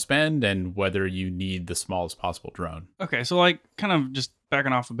much you want to spend and whether you need the smallest possible drone. Okay, so like kind of just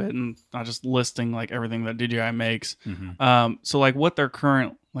backing off a bit and not just listing like everything that DJI makes. So like what their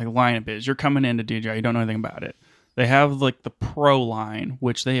current like lineup is. You're coming into DJI, you don't know anything about it. They have like the Pro line,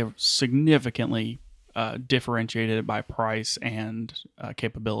 which they have significantly differentiated by price and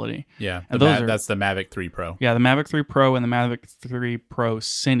capability. Yeah, and that's the Mavic 3 Pro. Yeah, the Mavic 3 Pro and the Mavic 3 Pro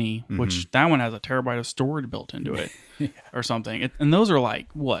Cine, which that one has a terabyte of storage built into it, or something. And those are like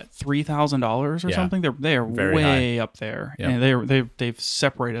what, $3,000 or something. They are very way high up there, and they've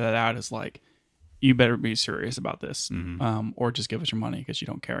separated that out as like, you better be serious about this, or just give us your money because you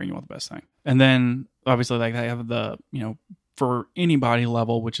don't care and you want the best thing. And then obviously like they have the for any body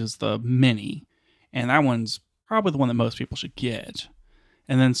level, which is the Mini. And that one's probably the one that most people should get.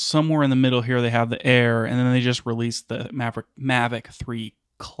 And then somewhere in the middle here, they have the Air, and then they just released the Mavic 3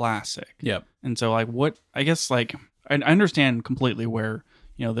 Classic. Yep. And so, like, I understand completely where,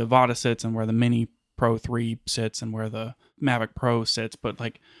 the Avata sits and where the Mini Pro 3 sits and where the Mavic Pro sits. But,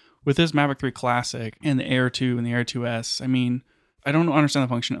 like, with this Mavic 3 Classic and the Air 2 and the Air 2S, I mean, I don't understand the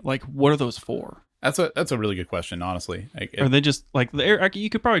function. Like, what are those for? That's a really good question, honestly. Are they just like the Air? You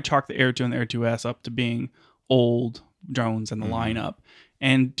could probably chalk the Air 2 and the Air 2S up to being old drones in the lineup.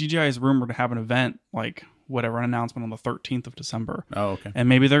 And DJI is rumored to have an event, like whatever, an announcement on the 13th of December. Oh, okay. And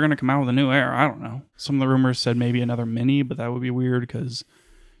maybe they're going to come out with a new Air. I don't know. Some of the rumors said maybe another Mini, but that would be weird because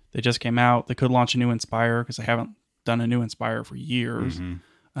they just came out. They could launch a new Inspire because they haven't done a new Inspire for years.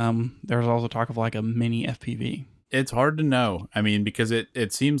 There's also talk of like a Mini FPV. It's hard to know. I mean, because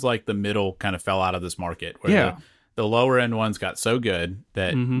it seems like the middle kind of fell out of this market. Where the lower end ones got so good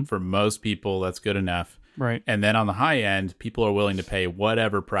that for most people, that's good enough. Right. And then on the high end, people are willing to pay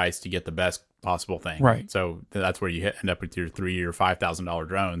whatever price to get the best possible thing. Right. So that's where you end up with your $3,000 or $5,000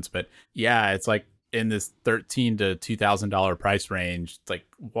 drones. But yeah, it's like in this $1,300 to $2,000 price range. It's like,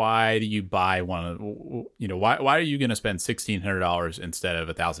 why do you buy one of, why are you going to spend $1,600 instead of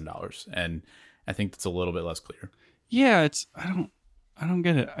 $1,000? And I think that's a little bit less clear. Yeah, I don't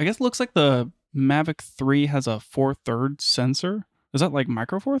get it. I guess it looks like the Mavic 3 has a 4/3 sensor. Is that like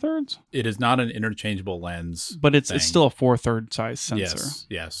micro 4/3? It is not an interchangeable lens, but it's still a 4/3 size sensor.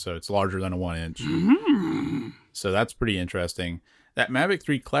 Yes. So it's larger than a 1-inch. So that's pretty interesting. That Mavic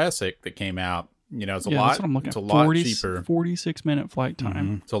 3 Classic that came out, it's a lot. That's what I'm looking at. It's a lot cheaper. 46-minute flight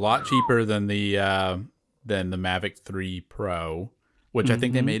time. It's a lot cheaper than the Mavic 3 Pro. which I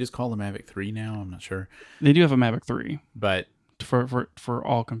think they made is called the Mavic 3 now. I'm not sure. They do have a Mavic 3. But for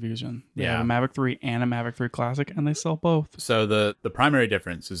all confusion, they have a Mavic 3 and a Mavic 3 Classic, and they sell both. So the primary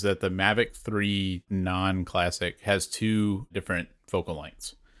difference is that the Mavic 3 non-Classic has 2 different focal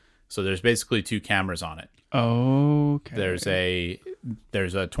lengths. So there's basically 2 cameras on it. Okay.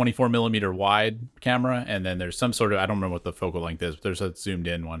 There's a 24 millimeter wide camera, and then there's some sort of, I don't remember what the focal length is, but there's a zoomed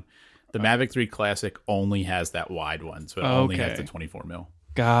in one. The Mavic 3 Classic only has that wide one, so it only has the 24 mil.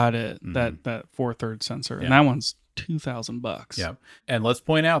 Got it. That 4/3 sensor, and that one's $2,000. Yeah, and let's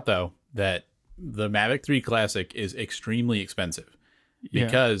point out though that the Mavic 3 Classic is extremely expensive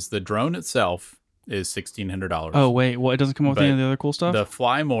because the drone itself is $1,600. Oh wait, well, it doesn't come with any of the other cool stuff. The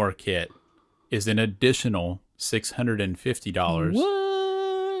Fly More kit is an additional $650.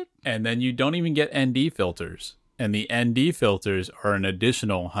 What? And then you don't even get ND filters. And the ND filters are an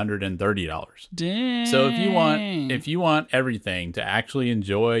additional $130. Dang. So if you want everything to actually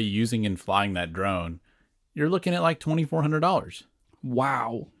enjoy using and flying that drone, you're looking at like $2,400.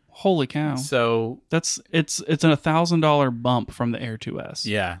 Wow. Holy cow. So it's an $1,000 bump from the Air 2S.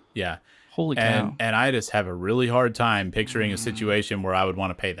 Yeah. Holy cow. And I just have a really hard time picturing a situation where I would want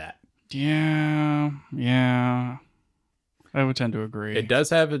to pay that. Yeah. I would tend to agree. It does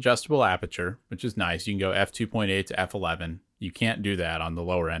have adjustable aperture, which is nice. You can go f2.8 to f11. You can't do that on the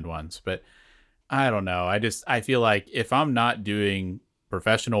lower end ones, but I don't know. I feel like if I'm not doing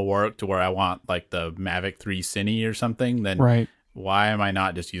professional work to where I want like the Mavic 3 Cine or something, then why am I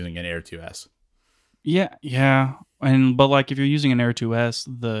not just using an Air 2S? Yeah. But like if you're using an Air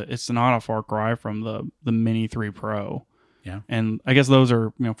 2S, it's not a far cry from the Mini 3 Pro. Yeah. And I guess those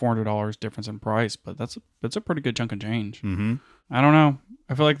are, $400 difference in price, but that's a pretty good chunk of change. Mm-hmm. I don't know.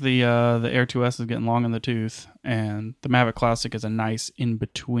 I feel like the Air 2S is getting long in the tooth, and the Mavic Classic is a nice in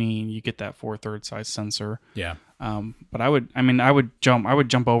between. You get that 4/3 size sensor. Yeah. But I would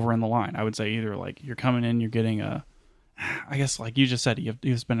jump over in the line. I would say either like you're coming in, you're getting I guess like you just said,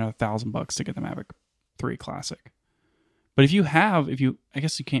 you spend $1,000 to get the Mavic 3 Classic. But I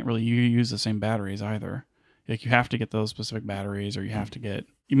guess you can't really use the same batteries either. Like you have to get those specific batteries, or you have to get.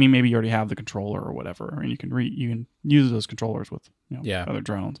 Maybe you already have the controller or whatever, and you can use those controllers with other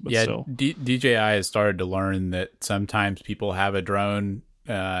drones. But still, DJI has started to learn that sometimes people have a drone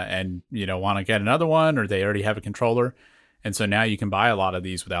and want to get another one, or they already have a controller, and so now you can buy a lot of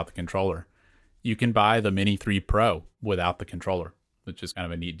these without the controller. You can buy the Mini 3 Pro without the controller, which is kind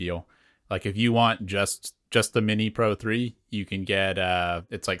of a neat deal. Like if you want just the Mini Pro 3, you can get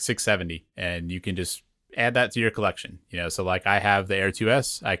it's like $670, and you can just add that to your collection. So like I have the Air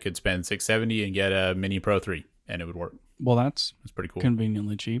 2S, I could spend $670 and get a Mini Pro 3, and it would work. Well, that's pretty cool.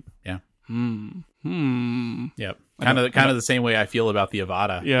 Conveniently cheap. Yeah. Yep. Kind of the same way I feel about the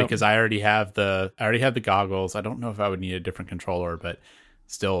Avata. Yeah. Because I already have the goggles. I don't know if I would need a different controller, but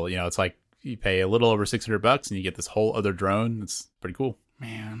still, it's like you pay a little over $600 and you get this whole other drone. It's pretty cool.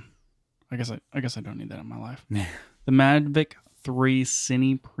 Man, I guess I don't need that in my life. The Mavic 3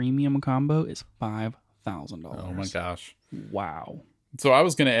 Cine Premium combo is $5,000. Oh my gosh. Wow. So I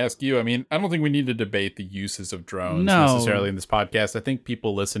was going to ask you, I don't think we need to debate the uses of drones necessarily in this podcast. I think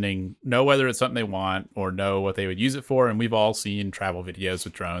people listening know whether it's something they want or know what they would use it for. And we've all seen travel videos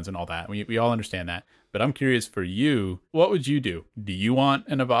with drones and all that. We all understand that. But I'm curious for you, what would you do? Do you want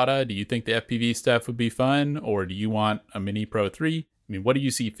an Avata? Do you think the FPV stuff would be fun? Or do you want a Mini Pro 3? What do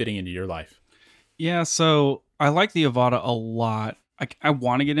you see fitting into your life? Yeah, so I like the Avata a lot. I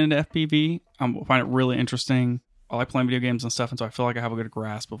want to get into FPV. I find it really interesting. I like playing video games and stuff, and so I feel like I have a good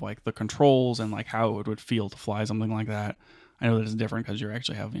grasp of like the controls and like how it would feel to fly something like that. I know that it's different because you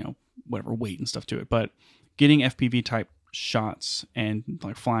actually have whatever weight and stuff to it, but getting FPV type shots and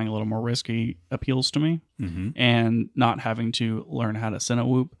like flying a little more risky appeals to me, and not having to learn how to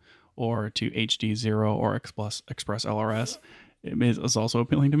Cinewhoop or to HD0 or Express LRS is also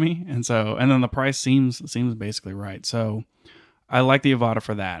appealing to me, and then the price seems basically right. So I like the Avata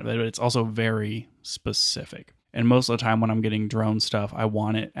for that, but it's also very specific. And most of the time when I'm getting drone stuff, I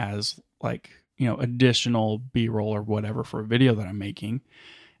want it as like, additional B-roll or whatever for a video that I'm making.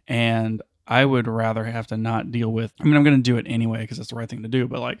 And I would rather have to not deal with, I'm going to do it anyway because it's the right thing to do.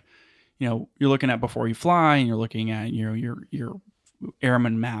 But like, you're looking at before you fly, and you're looking at, your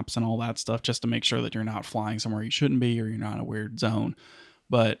airman maps and all that stuff just to make sure that you're not flying somewhere you shouldn't be, or you're not in a weird zone.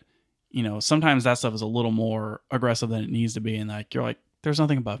 But, sometimes that stuff is a little more aggressive than it needs to be. And like, you're like, there's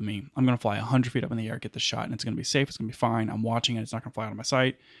nothing above me. I'm going to fly 100 feet up in the air, get the shot, and it's going to be safe. It's going to be fine. I'm watching it. It's not going to fly out of my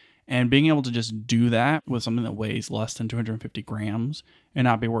sight. And being able to just do that with something that weighs less than 250 grams and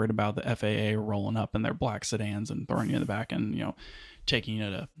not be worried about the FAA rolling up in their black sedans and throwing you in the back and, taking you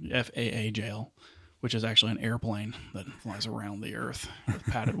to FAA jail which is actually an airplane that flies around the earth with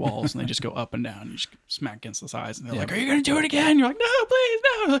padded walls, and they just go up and down. You just smack against the sides, and they're like, "Are you going to do it again?" You're like, "No, please,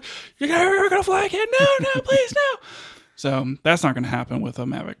 no. You're going to fly again? No, please, no." So that's not going to happen with a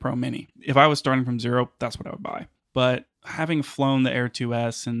Mavic Pro Mini. If I was starting from zero, that's what I would buy. But having flown the Air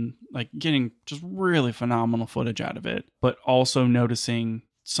 2S and like getting just really phenomenal footage out of it, but also noticing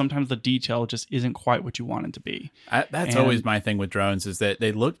sometimes the detail just isn't quite what you want it to be. That's always my thing with drones, is that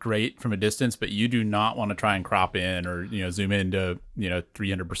they look great from a distance, but you do not want to try and crop in or zoom into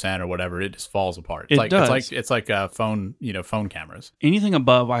 300% or whatever. It just falls apart. It's like phone phone cameras. Anything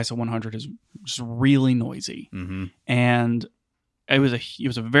above ISO 100 is just really noisy, and it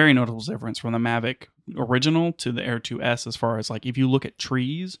was a very notable difference from the Mavic original to the Air 2S, as far as like if you look at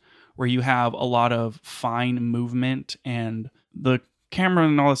trees where you have a lot of fine movement and the camera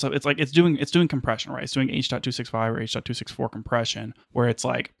and all this stuff, it's doing compression, right? It's doing H.265 or H.264 compression, where it's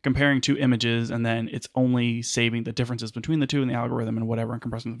like comparing two images and then it's only saving the differences between the two in the algorithm and whatever and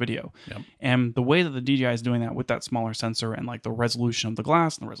compressing the video. Yep. And the way that the DJI is doing that with that smaller sensor and like the resolution of the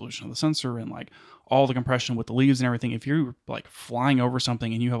glass and the resolution of the sensor and like all the compression with the leaves and everything, if you're like flying over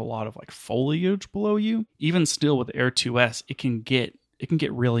something and you have a lot of like foliage below you, even still with the Air 2S, it can get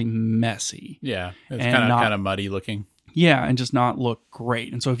really messy. Yeah, it's kind of muddy looking. Yeah, and just not look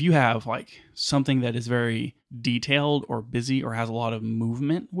great. And so if you have like something that is very detailed or busy or has a lot of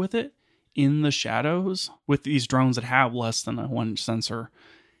movement with it in the shadows with these drones that have less than a 1 sensor,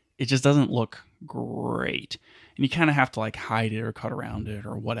 it just doesn't look great. And you kind of have to like hide it or cut around it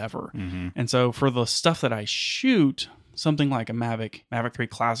or whatever. And so for the stuff that I shoot, something like a Mavic 3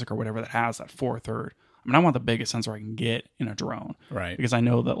 Classic or whatever that has that 4/3, I mean, I want the biggest sensor I can get in a drone, right? Because I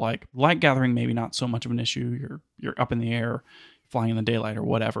know that like light gathering, maybe not so much of an issue. You're up in the air, flying in the daylight or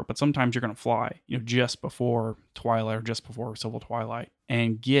whatever. But sometimes you're going to fly, just before twilight or just before civil twilight,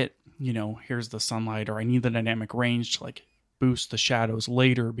 and get, here's the sunlight, or I need the dynamic range to like boost the shadows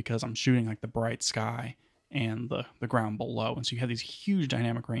later because I'm shooting like the bright sky and the ground below, and so you have these huge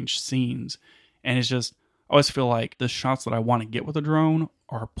dynamic range scenes, and it's just. I always feel like the shots that I want to get with a drone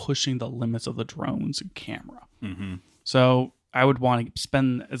are pushing the limits of the drone's camera. So I would want to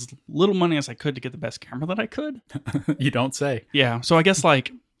spend as little money as I could to get the best camera that I could. You don't say. Yeah. So I guess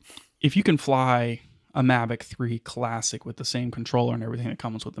like if you can fly a Mavic 3 Classic with the same controller and everything that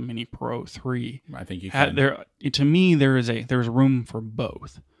comes with the Mini Pro 3, I think you can. To me, there's room for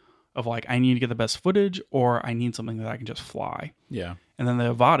both. Of like, I need to get the best footage, or I need something that I can just fly. Yeah. And then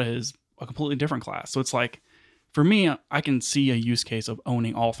the Avata is a completely different class. So it's like, for me, I can see a use case of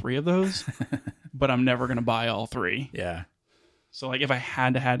owning all three of those, but I'm never going to buy all three. Yeah. So like if I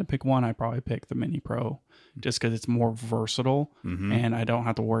had to pick one, I'd probably pick the Mini Pro just because it's more versatile and I don't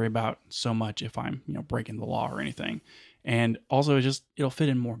have to worry about so much if I'm, breaking the law or anything. And also it'll fit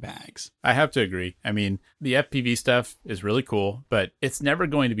in more bags. I have to agree. I mean, the FPV stuff is really cool, but it's never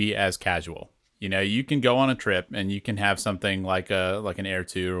going to be as casual. You can go on a trip and you can have something like an Air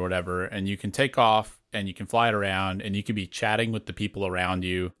 2 or whatever, and you can take off and you can fly it around and you can be chatting with the people around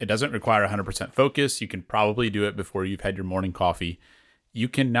you. It doesn't require 100% focus. You can probably do it before you've had your morning coffee. You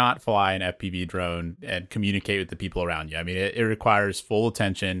cannot fly an FPV drone and communicate with the people around you. I mean, it requires full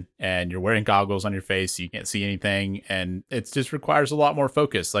attention, and you're wearing goggles on your face. So you can't see anything, and it just requires a lot more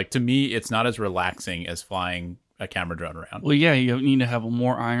focus. Like, to me, it's not as relaxing as flying a camera drone around. Well, yeah, you need to have a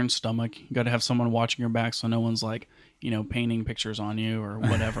more iron stomach. You got to have someone watching your back so no one's like, painting pictures on you or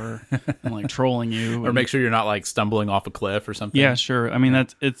whatever and like trolling you. Or make sure you're not like stumbling off a cliff or something. Yeah, sure. I mean,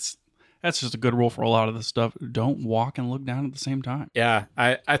 that's just a good rule for a lot of this stuff. Don't walk and look down at the same time. Yeah,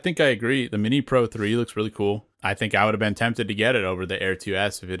 I think I agree. The Mini Pro 3 looks really cool. I think I would have been tempted to get it over the Air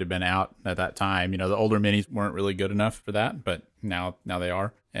 2S if it had been out at that time. The older Minis weren't really good enough for that, but now they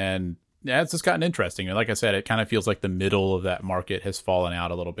are. And yeah, it's just gotten interesting. And like I said, it kind of feels like the middle of that market has fallen out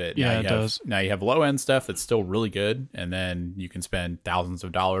a little bit. Yeah, it does. Now you have low-end stuff that's still really good, and then you can spend thousands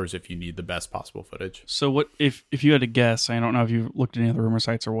of dollars if you need the best possible footage. So what if you had to guess, I don't know if you've looked at any of the rumor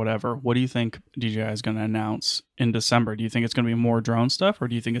sites or whatever, what do you think DJI is going to announce in December? Do you think it's going to be more drone stuff, or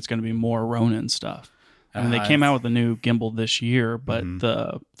do you think it's going to be more Ronin stuff? I mean, they came out with a new gimbal this year, but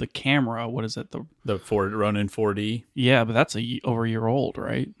the camera, what is it? The Ronin 4D? Yeah, but that's over a year old,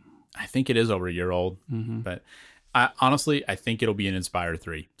 right? I think it is over a year old, but honestly, I think it'll be an Inspire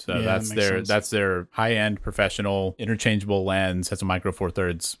 3. So yeah, that's their high-end professional interchangeable lens, has a micro four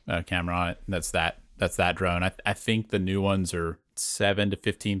thirds camera on it. That's that drone. I think the new ones are $7,000 to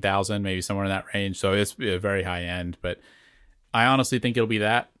 $15,000, maybe somewhere in that range. So it's very high end, but I honestly think it'll be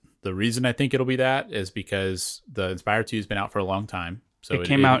that. The reason I think it'll be that is because the Inspire 2 has been out for a long time. So it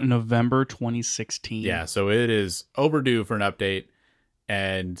came out in November 2016. Yeah, so it is overdue for an update.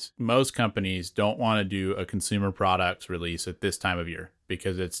 And most companies don't want to do a consumer products release at this time of year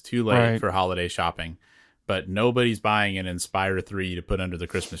because it's too late Right. for holiday shopping. But nobody's buying an Inspire 3 to put under the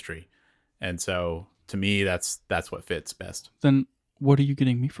Christmas tree. And so to me, that's what fits best. Then what are you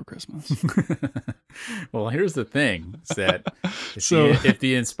getting me for Christmas? Well, here's the thing, is that So- if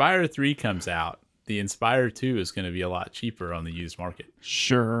the Inspire 3 comes out, the Inspire 2 is going to be a lot cheaper on the used market.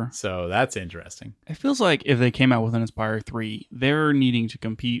 Sure. So that's interesting. It feels like if they came out with an Inspire 3, they're needing to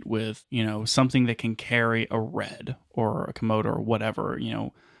compete with, something that can carry a Red or a Komodo or whatever,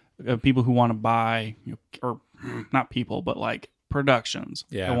 people who want to buy, or not people, but like productions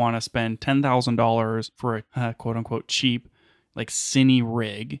Yeah. that want to spend $10,000 for a quote unquote cheap, like cine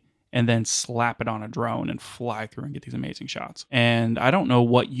rig, and then slap it on a drone and fly through and get these amazing shots. And I don't know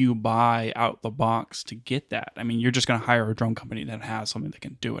what you buy out the box to get that. I mean, you're just going to hire a drone company that has something that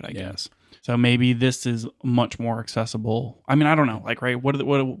can do it, I guess. So maybe this is much more accessible. I mean, I don't know, like, right? What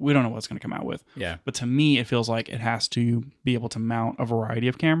we don't know what's going to come out with. Yeah. But to me, it feels like it has to be able to mount a variety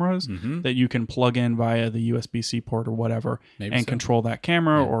of cameras Mm-hmm. that you can plug in via the USB-C port or whatever Maybe and so. control that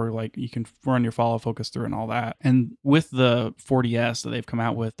camera, Yeah. or like you can run your follow focus through and all that. And with the 4DS that they've come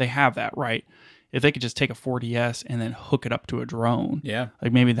out with, they have that, right? If they could just take a 4DS and then hook it up to a drone, Yeah.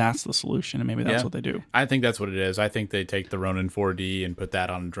 like maybe that's the solution, and maybe that's Yeah. what they do. I think that's what it is. I think they take the Ronin 4D and put that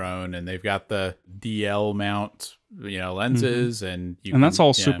on a drone, and they've got the DL mount, lenses, and And that's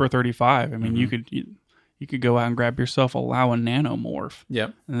all yeah. Super 35. I mean, Mhm. you could go out and grab yourself a Laowa Nanomorph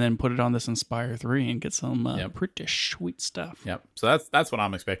Yep. and then put it on this Inspire 3 and get some Yep. pretty sweet stuff. Yep. So that's what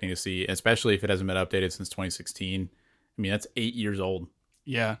I'm expecting to see, especially if it hasn't been updated since 2016. I mean, that's 8 years old.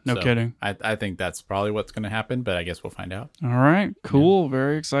 Yeah, no So kidding. I think that's probably what's going to happen, but I guess we'll find out. All right, cool.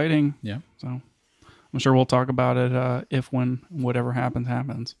 Very exciting. Yeah. So I'm sure we'll talk about it if, when, whatever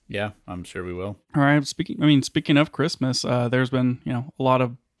happens. Yeah, I'm sure we will. All right. Speaking of Christmas, there's been a lot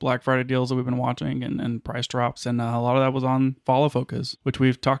of Black Friday deals that we've been watching and price drops, and a lot of that was on Follow Focus, which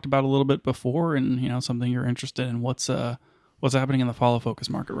we've talked about a little bit before, and something you're interested in. What's happening in the Follow Focus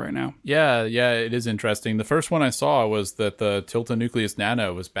market right now? Yeah, it is interesting. The first one I saw was that the Tilta Nucleus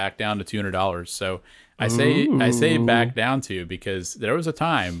Nano was back down to $200. So I say Ooh. back down to because there was a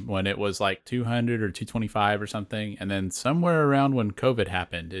time when it was like 200 or 225 or something, and then somewhere around when COVID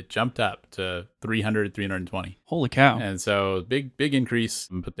happened, it jumped up to 300, 320. Holy cow. And so big increase,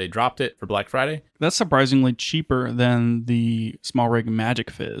 but they dropped it for Black Friday. That's surprisingly cheaper than the small rig Magic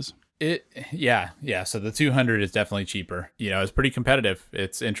Fizz. Yeah. So the 200 is definitely cheaper. It's pretty competitive.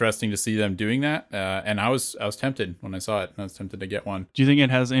 It's interesting to see them doing that. And I was tempted when I saw it. I was tempted to get one. Do you think it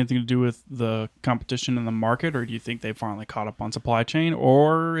has anything to do with the competition in the market, or do you think they finally caught up on supply chain,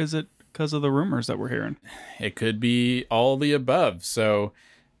 or is it because of the rumors that we're hearing? It could be all the above. So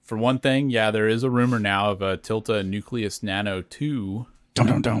for one thing, there is a rumor now of a Tilta Nucleus Nano 2. Dum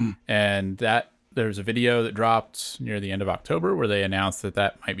dum dum. And there's a video that dropped near the end of October where they announced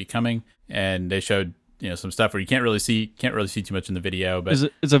that might be coming, and they showed some stuff where you can't really see too much in the video, but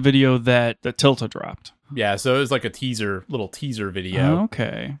It's a video that Tilta dropped. yeah, so it was like a little teaser video.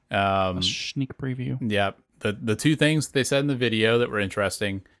 Okay. A sneak preview. Yeah. The two things they said in the video that were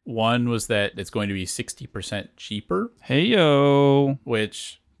interesting, one was that it's going to be 60% cheaper, Hey yo.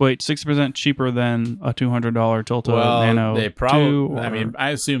 which Wait, 60% cheaper than a $200 Tilta Nano. they 2, probably, I or- mean,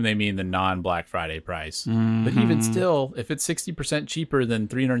 I assume they mean the non-Black Friday price. But Mhm. even still, if it's 60% cheaper than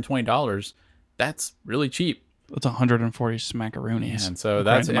 $320, that's really cheap. It's 140 smackaroonies. And so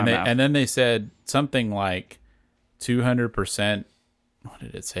According to my math. and then they said something like 200%. What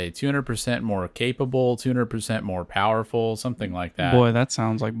did it say? 200% more capable, 200% more powerful, something like that. Boy, that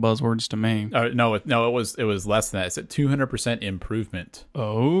sounds like buzzwords to me. No, it was less than that. It said 200% improvement.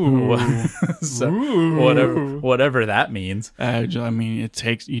 Oh. So Ooh. whatever that means. I mean, you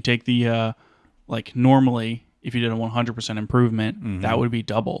take the like normally if you did a 100% improvement, that would be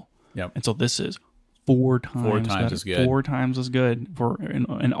double. Yep. And so this is four times better. as good. 4 times as good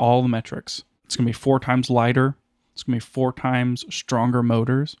in all the metrics. It's gonna be 4 times lighter. It's gonna be 4 times stronger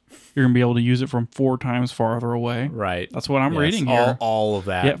motors. You're gonna be able to use it from 4 times farther away. Right. That's what I'm Yes, reading here. All of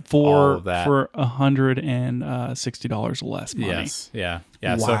that. Yeah, all of that. for $160 less money. Yes. Yeah.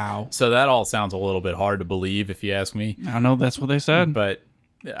 Wow. So that all sounds a little bit hard to believe if you ask me. I know that's what they said. But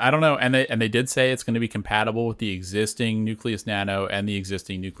I don't know. And they did say it's going to be compatible with the existing Nucleus Nano and the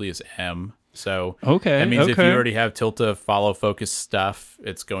existing Nucleus M. So Okay, that means if you okay. already have Tilta follow focus stuff,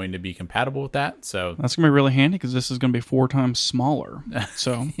 it's going to be compatible with that. So That's gonna be really handy because this is gonna be 4 times smaller.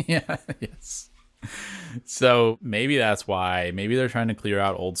 So yeah, yes. So maybe that's why. Maybe they're trying to clear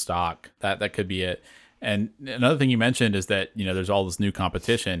out old stock. That could be it. And another thing you mentioned is that there's all this new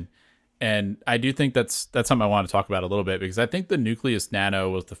competition. And I do think that's something I want to talk about a little bit, because I think the Nucleus Nano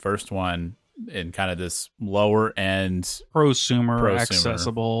was the first one in kind of this lower end Prosumer,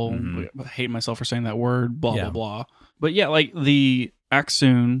 accessible. I hate myself for saying that word, blah, blah. But yeah, like the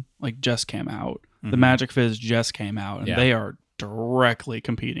Axoon like just came out. The Magic Fizz just came out, and they are directly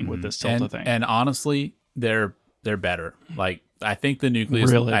competing with this Tilta thing. And honestly, they're better. Like I think the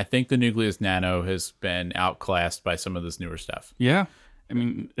Nucleus Nano has been outclassed by some of this newer stuff. Yeah. I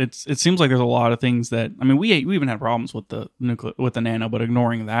mean, it seems like there's a lot of things that, I mean, we even had problems with the Nano, but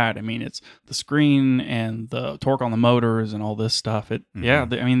ignoring that, I mean, it's the screen and the torque on the motors and all this stuff. I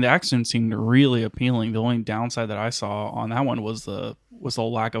mean, the Axoon seemed really appealing. The only downside that I saw on that one was the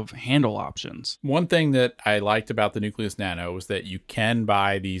lack of handle options. One thing that I liked about the Nucleus Nano was that you can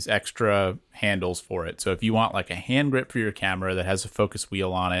buy these extra handles for it. So if you want like a hand grip for your camera that has a focus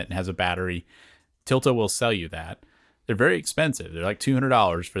wheel on it and has a battery, Tilta will sell you that. They're very expensive. They're like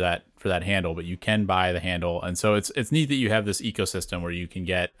 $200 for that handle, but you can buy the handle. And so it's neat that you have this ecosystem where you can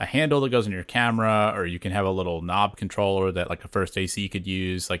get a handle that goes in your camera, or you can have a little knob controller that like a First AC could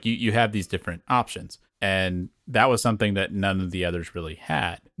use. Like you have these different options. And that was something that none of the others really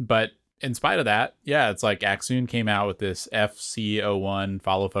had. But in spite of that, yeah, it's like Axoon came out with this FC01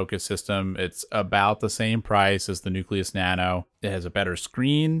 follow focus system. It's about the same price as the Nucleus Nano. It has a better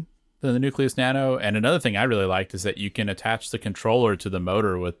screen than the Nucleus Nano. And another thing I really liked is that you can attach the controller to the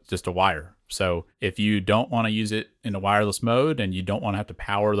motor with just a wire. So if you don't want to use it in a wireless mode and you don't want to have to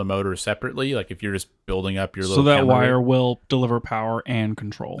power the motor separately, like if you're just building up your little wire will deliver power and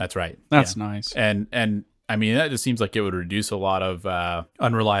control. That's right. That's nice. And I mean, that just seems like it would reduce a lot of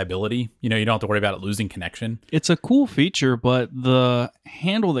unreliability. You know, you don't have to worry about it losing connection. It's a cool feature, but the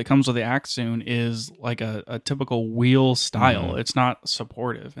handle that comes with the Axoon is like a typical wheel style. It's not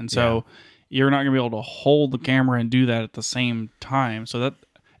supportive. And so you're not going to be able to hold the camera and do that at the same time. So that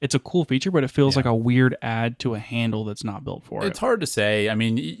it's a cool feature, but it feels like a weird add to a handle that's not built for it. It's hard to say. I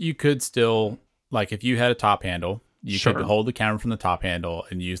mean, you could still, like if you had a top handle, you could hold the camera from the top handle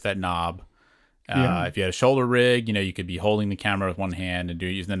and use that knob. If you had a shoulder rig, you know, you could be holding the camera with one hand and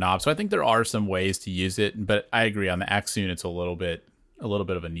using the knob. So I think there are some ways to use it, but I agree on the Axoon, it's a little bit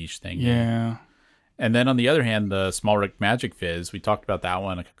of a niche thing. Yeah. And then on the other hand, the SmallRig Magic Fizz, we talked about that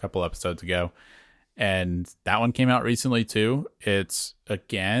one a couple episodes ago, and that one came out recently too. It's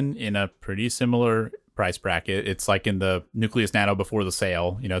again in a pretty similar price bracket. It's like in the Nucleus Nano before the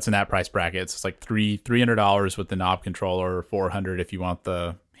sale. You know, it's in that price bracket. It's like $300 with the knob controller, $400 if you want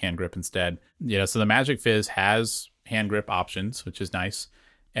the hand grip instead. So the Magic Fizz has hand grip options, which is nice,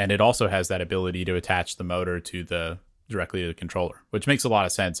 and it also has that ability to attach the motor directly to the controller, which makes a lot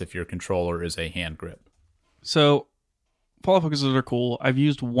of sense if your controller is a hand grip. So follow focuses are cool. I've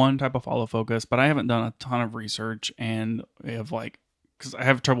used one type of follow focus, but I haven't done a ton of research, and because I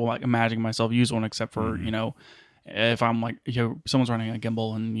have trouble like imagining myself use one, except for if I'm like, someone's running a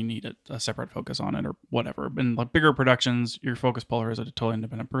gimbal and you need a separate focus on it or whatever. In like bigger productions, your focus puller is a totally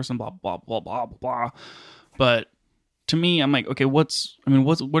independent person, blah, blah, blah, blah, blah. But to me, I'm like, okay, what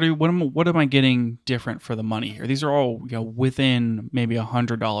am I getting different for the money here? These are all, within maybe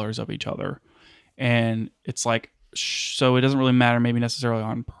 $100 of each other. And it's like, so it doesn't really matter maybe necessarily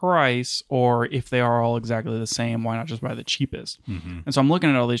on price, or if they are all exactly the same, why not just buy the cheapest? And so I'm looking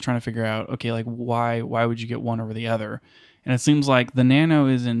at all these trying to figure out, okay, like why would you get one over the other? And it seems like the Nano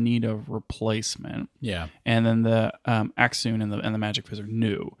is in need of replacement. Yeah. And then the Axoon and the Magic Fizz are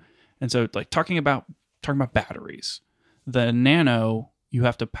new. And so like talking about batteries, the Nano, you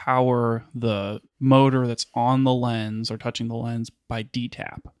have to power the motor that's on the lens or touching the lens by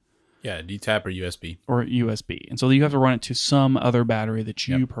DTAP. Yeah, DTAP or USB. Or USB. And so you have to run it to some other battery that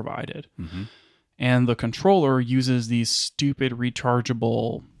you provided. And the controller uses these stupid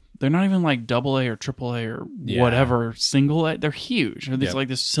rechargeable, they're not even like AA or AAA or whatever, single A. They're huge. It's like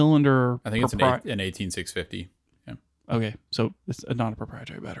this cylinder. I think it's an 18650. Yeah. Okay, so it's not a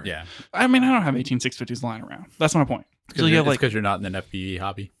proprietary battery. Yeah. I mean, I don't have 18650s lying around. That's my point. It's because you're not in an FPV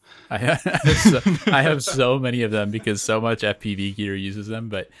hobby. I have so many of them because so much FPV gear uses them.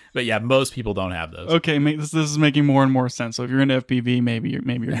 But yeah, most people don't have those. Okay, this is making more and more sense. So if you're into FPV, maybe you're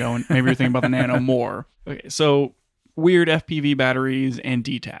thinking about the Nano more. Okay, so weird FPV batteries and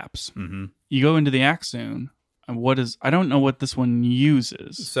DTAPs. You go into the Axoon. I don't know what this one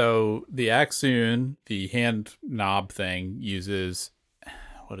uses. So the Axoon, the hand knob thing, uses,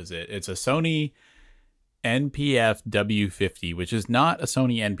 what is it? It's a Sony NPF W50, which is not a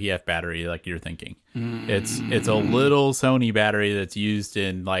Sony NPF battery like you're thinking. It's a little Sony battery that's used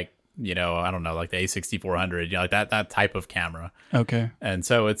in like I don't know, like the A6400, like that type of camera. Okay. And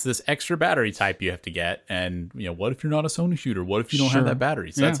so it's this extra battery type you have to get. And, what if you're not a Sony shooter? What if you don't have that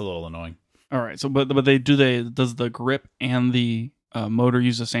battery? So that's a little annoying. All right. So, but does the grip and the motor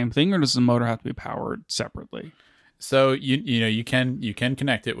use the same thing, or does the motor have to be powered separately? So you can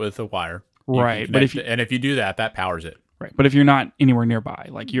connect it with a wire. Right. But if you do that powers it. Right. But if you're not anywhere nearby,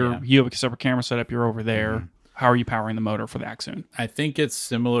 like you have a separate camera set up, you're over there. Mm-hmm. How are you powering the motor for the Accsoon? I think it's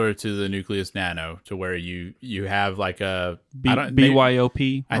similar to the Nucleus Nano, to where you have like a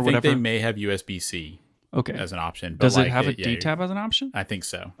BYOP. I think whatever. They may have USB-C. Okay. As an option. Does it have a D-tab as an option? I think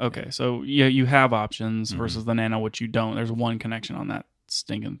so. Okay. So you have options versus the Nano, which you don't. There's one connection on that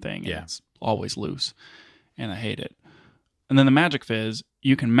stinking thing. And it's always loose. And I hate it. And then the Magic Fizz,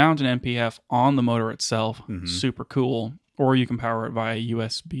 you can mount an NPF on the motor itself. Mm-hmm. Super cool. Or you can power it via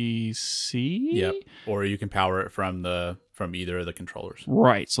USB-C. Yep. Or you can power it from either of the controllers.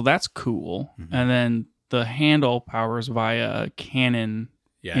 Right. So that's cool. Mm-hmm. And then the handle powers via Canon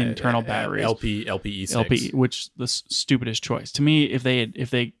internal batteries. LPE6. Which the stupidest choice. To me, if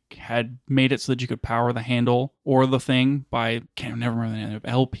they had made it so that you could power the handle or the thing by, can't never remember the name of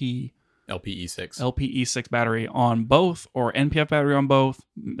LPE6 battery on both, or NPF battery on both,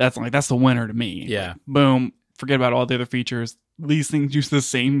 that's the winner to me. Yeah. Like, boom. Forget about all the other features. These things use the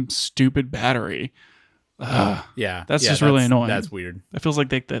same stupid battery. That's just really annoying. That's weird. That feels like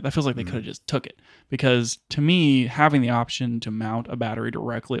they could have just took it, because to me, having the option to mount a battery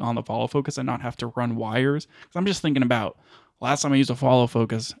directly on the follow focus and not have to run wires, because I'm just thinking about last time I used a follow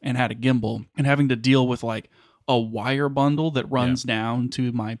focus and had a gimbal and having to deal with like a wire bundle that runs down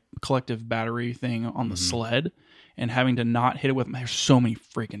to my collective battery thing on the sled, and having to not hit it with there's so many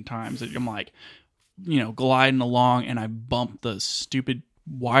freaking times that I'm like, gliding along and I bump the stupid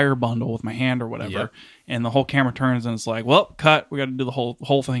wire bundle with my hand or whatever, and the whole camera turns and it's like, well, cut, we got to do the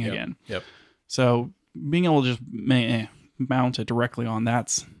whole thing again. Yep. So being able to just mount it directly on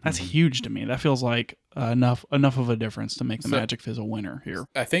that's huge to me. That feels like enough of a difference to make the Magic Fizz a winner here.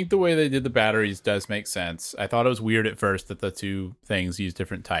 I think the way they did the batteries does make sense. I thought it was weird at first that the two things use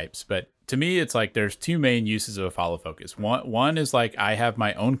different types, but to me, it's like there's two main uses of a follow focus. One is like I have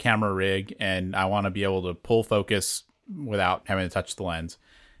my own camera rig and I want to be able to pull focus without having to touch the lens.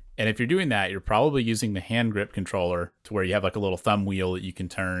 And if you're doing that, you're probably using the hand grip controller to where you have like a little thumb wheel that you can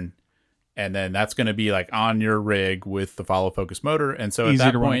turn. And then that's going to be like on your rig with the follow focus motor. And so at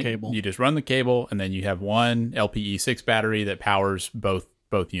that point, you just run the cable, and then you have one LPE6 battery that powers both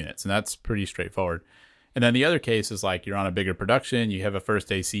units. And that's pretty straightforward. And then the other case is like you're on a bigger production, you have a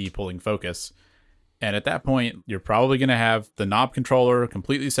first AC pulling focus. And at that point, you're probably going to have the knob controller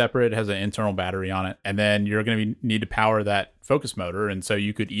completely separate, has an internal battery on it. And then you're going to need to power that focus motor. And so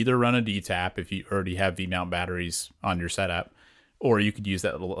you could either run a D-tap if you already have V-mount batteries on your setup, or you could use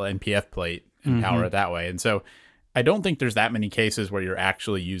that little NPF plate and power it that way. And so I don't think there's that many cases where you're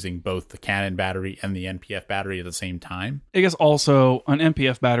actually using both the Canon battery and the NPF battery at the same time. I guess also an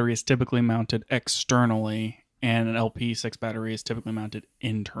NPF battery is typically mounted externally, and an LP6 battery is typically mounted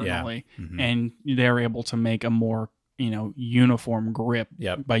internally. Yeah. Mm-hmm. And they're able to make a more uniform grip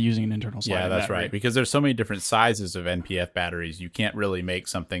by using an internal sliding battery. Yeah, that's right. Because there's so many different sizes of NPF batteries, you can't really make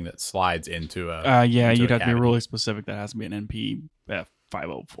something that slides into a you'd have to be really specific. That has to be an NPF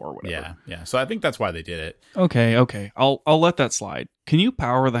 504 or whatever. Yeah. So I think that's why they did it. Okay. I'll let that slide. Can you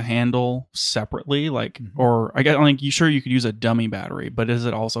power the handle separately? Or I think you could use a dummy battery, but does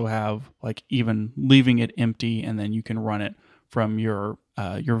it also have like even leaving it empty and then you can run it from your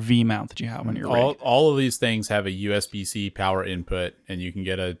V mount that you have on your rig? All of these things have a USB-C power input, and you can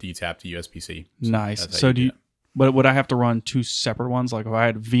get a D-tap to USB-C. Nice. So but would I have to run two separate ones? Like if I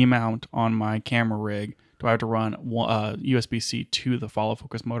had V mount on my camera rig, do I have to run USB-C to the follow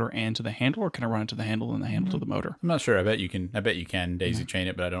focus motor and to the handle, or can I run it to the handle and the handle to the motor? I'm not sure. I bet you can daisy chain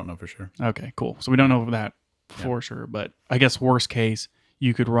it, but I don't know for sure. Okay, cool. So we don't know that for sure, but I guess worst case,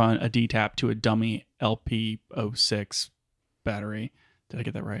 you could run a D-tap to a dummy LP06 battery. Did I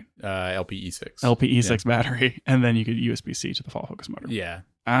get that right? LPE6. LPE6 battery, and then you could USB-C to the follow focus motor. Yeah.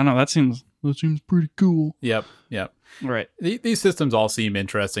 I don't know. That seems pretty cool. Yep. Right. These systems all seem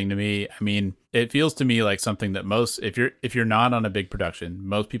interesting to me. I mean, it feels to me like something that if you're not on a big production,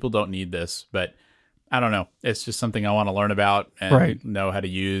 most people don't need this, but I don't know. It's just something I want to learn about and know how to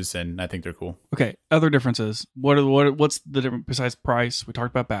use, and I think they're cool. Okay. Other differences. What's the difference besides price? We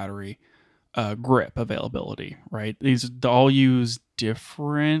talked about battery, grip availability, right? These all use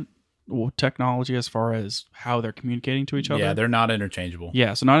different technology as far as how they're communicating to each other. Yeah, they're not interchangeable.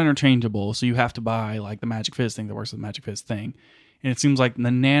 Yeah, so not interchangeable. So you have to buy like the Magic Fizz thing that works with the Magic Fizz thing. And it seems like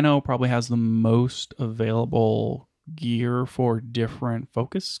the Nano probably has the most available gear for different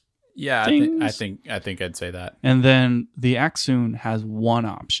focus Yeah, things. I think I'd say that. And then the Axoon has one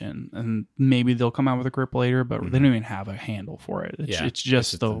option, and maybe they'll come out with a grip later, but they don't even have a handle for it. Yeah, It's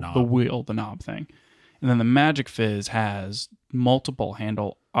just the wheel, the knob thing. And then the Magic Fizz has multiple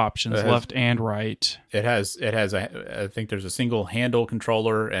handle options, left and right. It has I think there's a single handle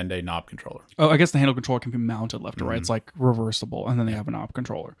controller and a knob controller. Oh, I guess the handle controller can be mounted left or right. It's like reversible, and then they have a knob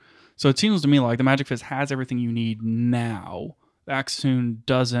controller. So it seems to me like the Magic Fizz has everything you need now. The Axoon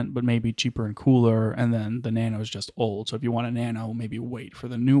doesn't, but maybe cheaper and cooler, and then the Nano is just old. So if you want a Nano, maybe wait for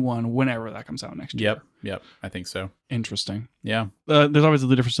the new one whenever that comes out next year. Yep, I think so. Interesting. Yeah. There's obviously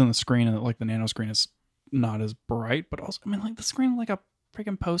the difference in the screen, and like the Nano screen is not as bright, but also, I mean, like the screen like a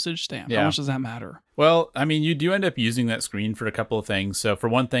freaking postage stamp. How much does that matter? Well, I mean, you do end up using that screen for a couple of things. So for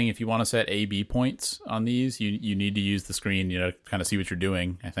one thing, if you want to set A/B points on these, you need to use the screen, to kind of see what you're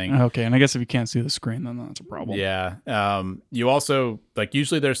doing, I think. Okay, and I guess if you can't see the screen, then that's a problem. Yeah. You also, like,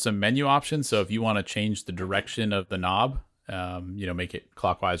 usually there's some menu options. So if you want to change the direction of the knob, make it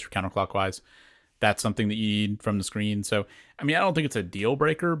clockwise or counterclockwise, that's something that you need from the screen. So, I mean, I don't think it's a deal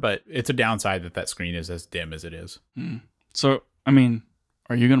breaker, but it's a downside that screen is as dim as it is. So, I mean,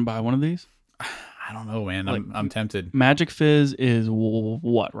 are you going to buy one of these? I don't know, man. I'm tempted. Magic Fizz is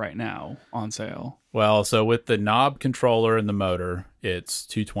what right now on sale? Well, so with the knob controller and the motor, it's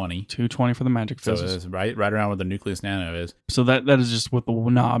 $220. $220 for the Magic Fizz. So it's right around where the Nucleus Nano is. So that is just with the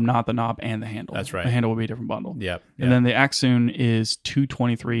knob, not the knob and the handle. That's right. The handle will be a different bundle. Yep. And then the Axoon is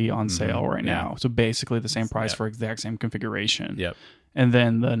 $223 on sale right now. So basically the same price for exact same configuration. Yep. And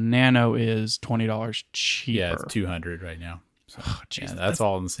then the Nano is $20 cheaper. Yeah, it's $200 right now. So, geez, that's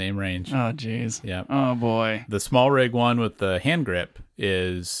all in the same range. Oh, geez. Yeah. Oh, boy. The small rig one with the hand grip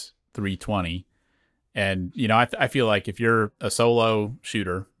is $320. And, I feel like if you're a solo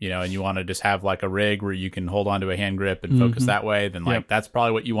shooter, and you want to just have like a rig where you can hold onto a hand grip and focus that way, then that's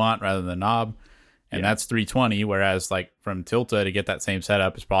probably what you want rather than the knob. And that's $320. Whereas like from Tilta to get that same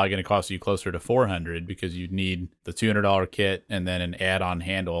setup is probably going to cost you closer to $400 because you'd need the $200 kit and then an add-on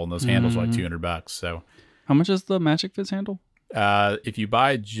handle. And those handles are like $200. So how much is the Magic Fizz handle? If you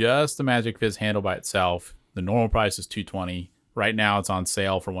buy just the Magic Fizz handle by itself, the normal price is $220. Right now, it's on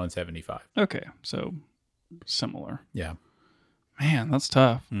sale for $175. Okay, so similar. Yeah, man, that's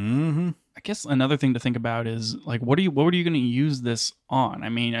tough. Mm-hmm. I guess another thing to think about is like, what are you going to use this on? I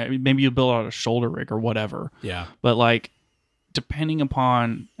mean, maybe you build out a shoulder rig or whatever. Yeah, but like, depending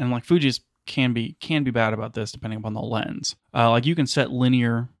upon, and like Fuji's can be bad about this depending upon the lens. Like you can set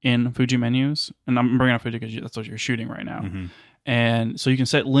linear in Fuji menus, and I'm bringing up Fuji because that's what you're shooting right now. Mm-hmm. And so you can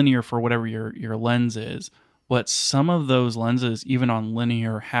set linear for whatever your lens is, but some of those lenses, even on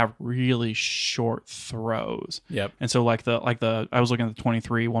linear, have really short throws. Yep. And so like I was looking at the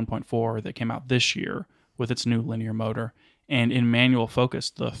 23 1.4 that came out this year with its new linear motor, and in manual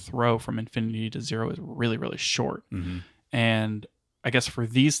focus, the throw from infinity to zero is really, really short. Mm-hmm. And I guess for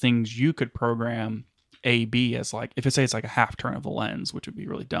these things, you could program AB as like, if it's like a half turn of the lens, which would be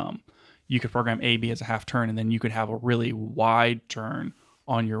really dumb. You could program AB as a half turn, and then you could have a really wide turn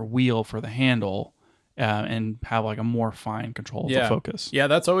on your wheel for the handle, and have like a more fine control of the focus. Yeah,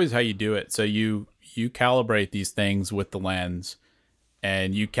 that's always how you do it. So you calibrate these things with the lens,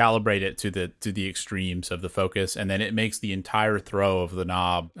 and you calibrate it to the extremes of the focus, and then it makes the entire throw of the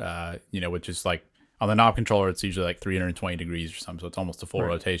knob, which is like, on the knob controller, it's usually like 320 degrees or something, so it's almost a full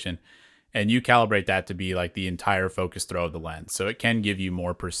rotation. And you calibrate that to be like the entire focus throw of the lens. So it can give you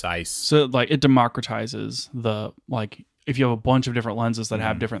more precise. So like it democratizes the, like, if you have a bunch of different lenses that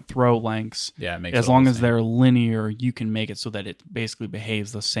have different throw lengths, it makes as long as they're linear, you can make it so that it basically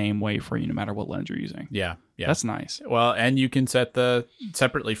behaves the same way for you no matter what lens you're using. Yeah. That's nice. Well, and you can set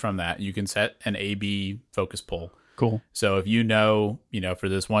separately from that, you can set an AB focus pull. Cool. So if for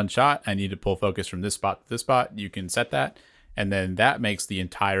this one shot, I need to pull focus from this spot to this spot, you can set that. And then that makes the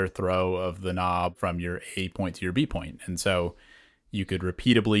entire throw of the knob from your A point to your B point. And so you could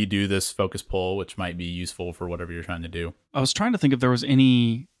repeatably do this focus pull, which might be useful for whatever you're trying to do. I was trying to think if there was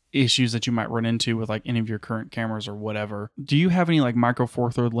any issues that you might run into with like any of your current cameras or whatever. Do you have any like micro four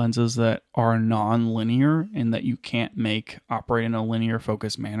third lenses that are non-linear and that you can't make operate in a linear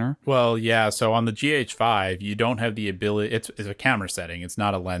focus manner? Well, yeah. So on the GH5, you don't have the ability. It's a camera setting. It's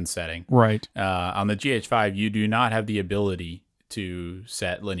not a lens setting. Right. On the GH5, you do not have the ability to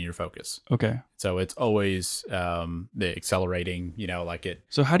set linear focus. Okay. So it's always the accelerating, like it.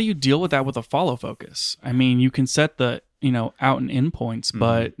 So how do you deal with that with a follow focus? I mean, you can set the, out and in points,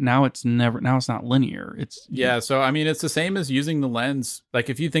 but now it's not linear. So I mean, it's the same as using the lens. Like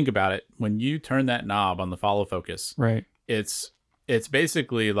if you think about it, when you turn that knob on the follow focus, right, it's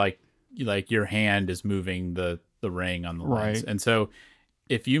basically like your hand is moving the ring on the lens. Right. And so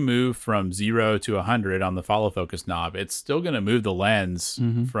if you move from 0 to 100 on the follow focus knob, it's still going to move the lens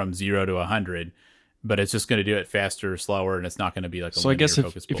from 0 to 100, but it's just going to do it faster, slower, and it's not going to be like a So I guess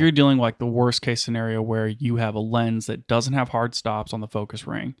focus if pull. you're dealing like the worst case scenario where you have a lens that doesn't have hard stops on the focus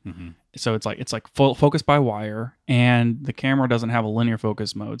ring, so it's like full focus by wire, and the camera doesn't have a linear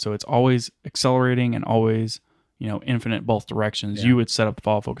focus mode, so it's always accelerating and always infinite both directions. You would set up the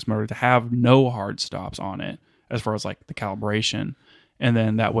follow focus motor to have no hard stops on it as far as like the calibration. And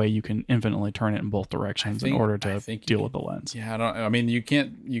then that way you can infinitely turn it in both directions in order to deal with the lens. Yeah, I mean, you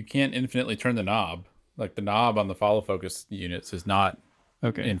can't infinitely turn the knob. Like the knob on the follow focus units is not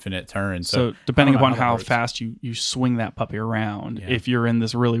infinite turn. So depending upon how fast you swing that puppy around, if you're in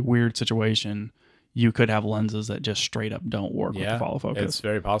this really weird situation, you could have lenses that just straight up don't work with the follow focus. It's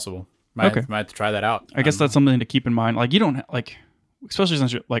very possible. Might have to try that out. I guess that's something to keep in mind. Like you don't like, especially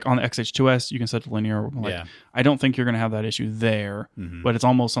since you're like on the XH2S, you can set to linear. Like, I don't think you're going to have that issue there, but it's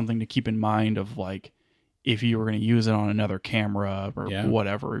almost something to keep in mind of like, if you were going to use it on another camera or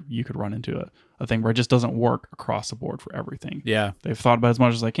whatever, you could run into a thing where it just doesn't work across the board for everything. Yeah. They've thought about as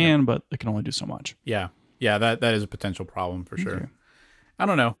much as they can, but they can only do so much. Yeah. Yeah. That is a potential problem for sure. I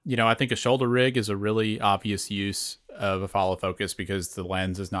don't know. I think a shoulder rig is a really obvious use of a follow focus because the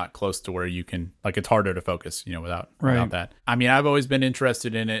lens is not close to where you can, like, it's harder to focus, without that. I mean, I've always been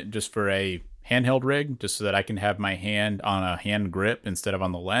interested in it just for a handheld rig, just so that I can have my hand on a hand grip instead of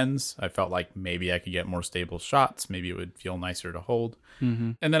on the lens. I felt like maybe I could get more stable shots. Maybe it would feel nicer to hold.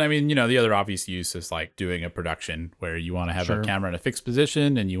 And then, I mean, the other obvious use is like doing a production where you want to have a camera in a fixed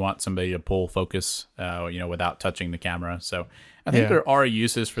position and you want somebody to pull focus, without touching the camera. So I think there are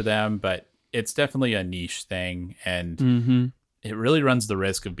uses for them, but it's definitely a niche thing. And it really runs the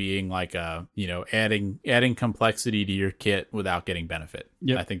risk of being like adding complexity to your kit without getting benefit.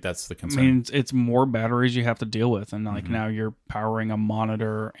 I think that's the concern. I mean, it's more batteries you have to deal with, and like now you're powering a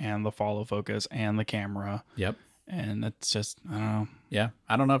monitor and the follow focus and the camera. And it's just, I don't know. Yeah,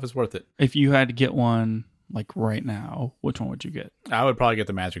 I don't know if it's worth it. If you had to get one like right now, which one would you get? I would probably get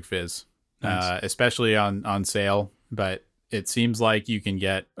the Magic Fizz, especially on sale. But it seems like you can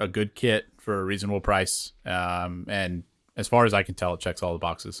get a good kit for a reasonable price, and as far as I can tell, it checks all the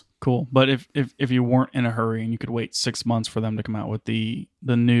boxes. Cool. But if you weren't in a hurry and you could wait 6 months for them to come out with the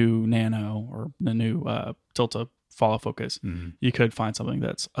new Nano or the new Tilta follow focus, you could find something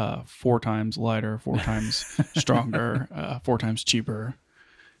that's 4 times lighter, 4 times stronger, 4 times cheaper,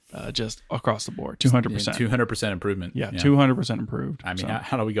 just across the board. 200%. 200% improvement. Yeah, 200% improved. I mean,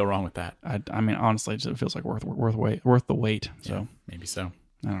 how do we go wrong with that? I mean, honestly, it feels like worth the wait. So yeah, maybe so.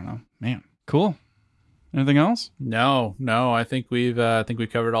 I don't know. Man, cool. Anything else? No. I think we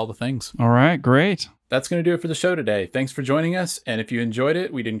covered all the things. All right, great. That's going to do it for the show today. Thanks for joining us. And if you enjoyed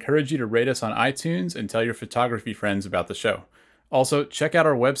it, we'd encourage you to rate us on iTunes and tell your photography friends about the show. Also, check out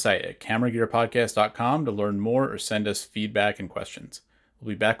our website at cameragearpodcast.com to learn more or send us feedback and questions.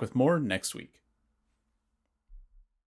 We'll be back with more next week.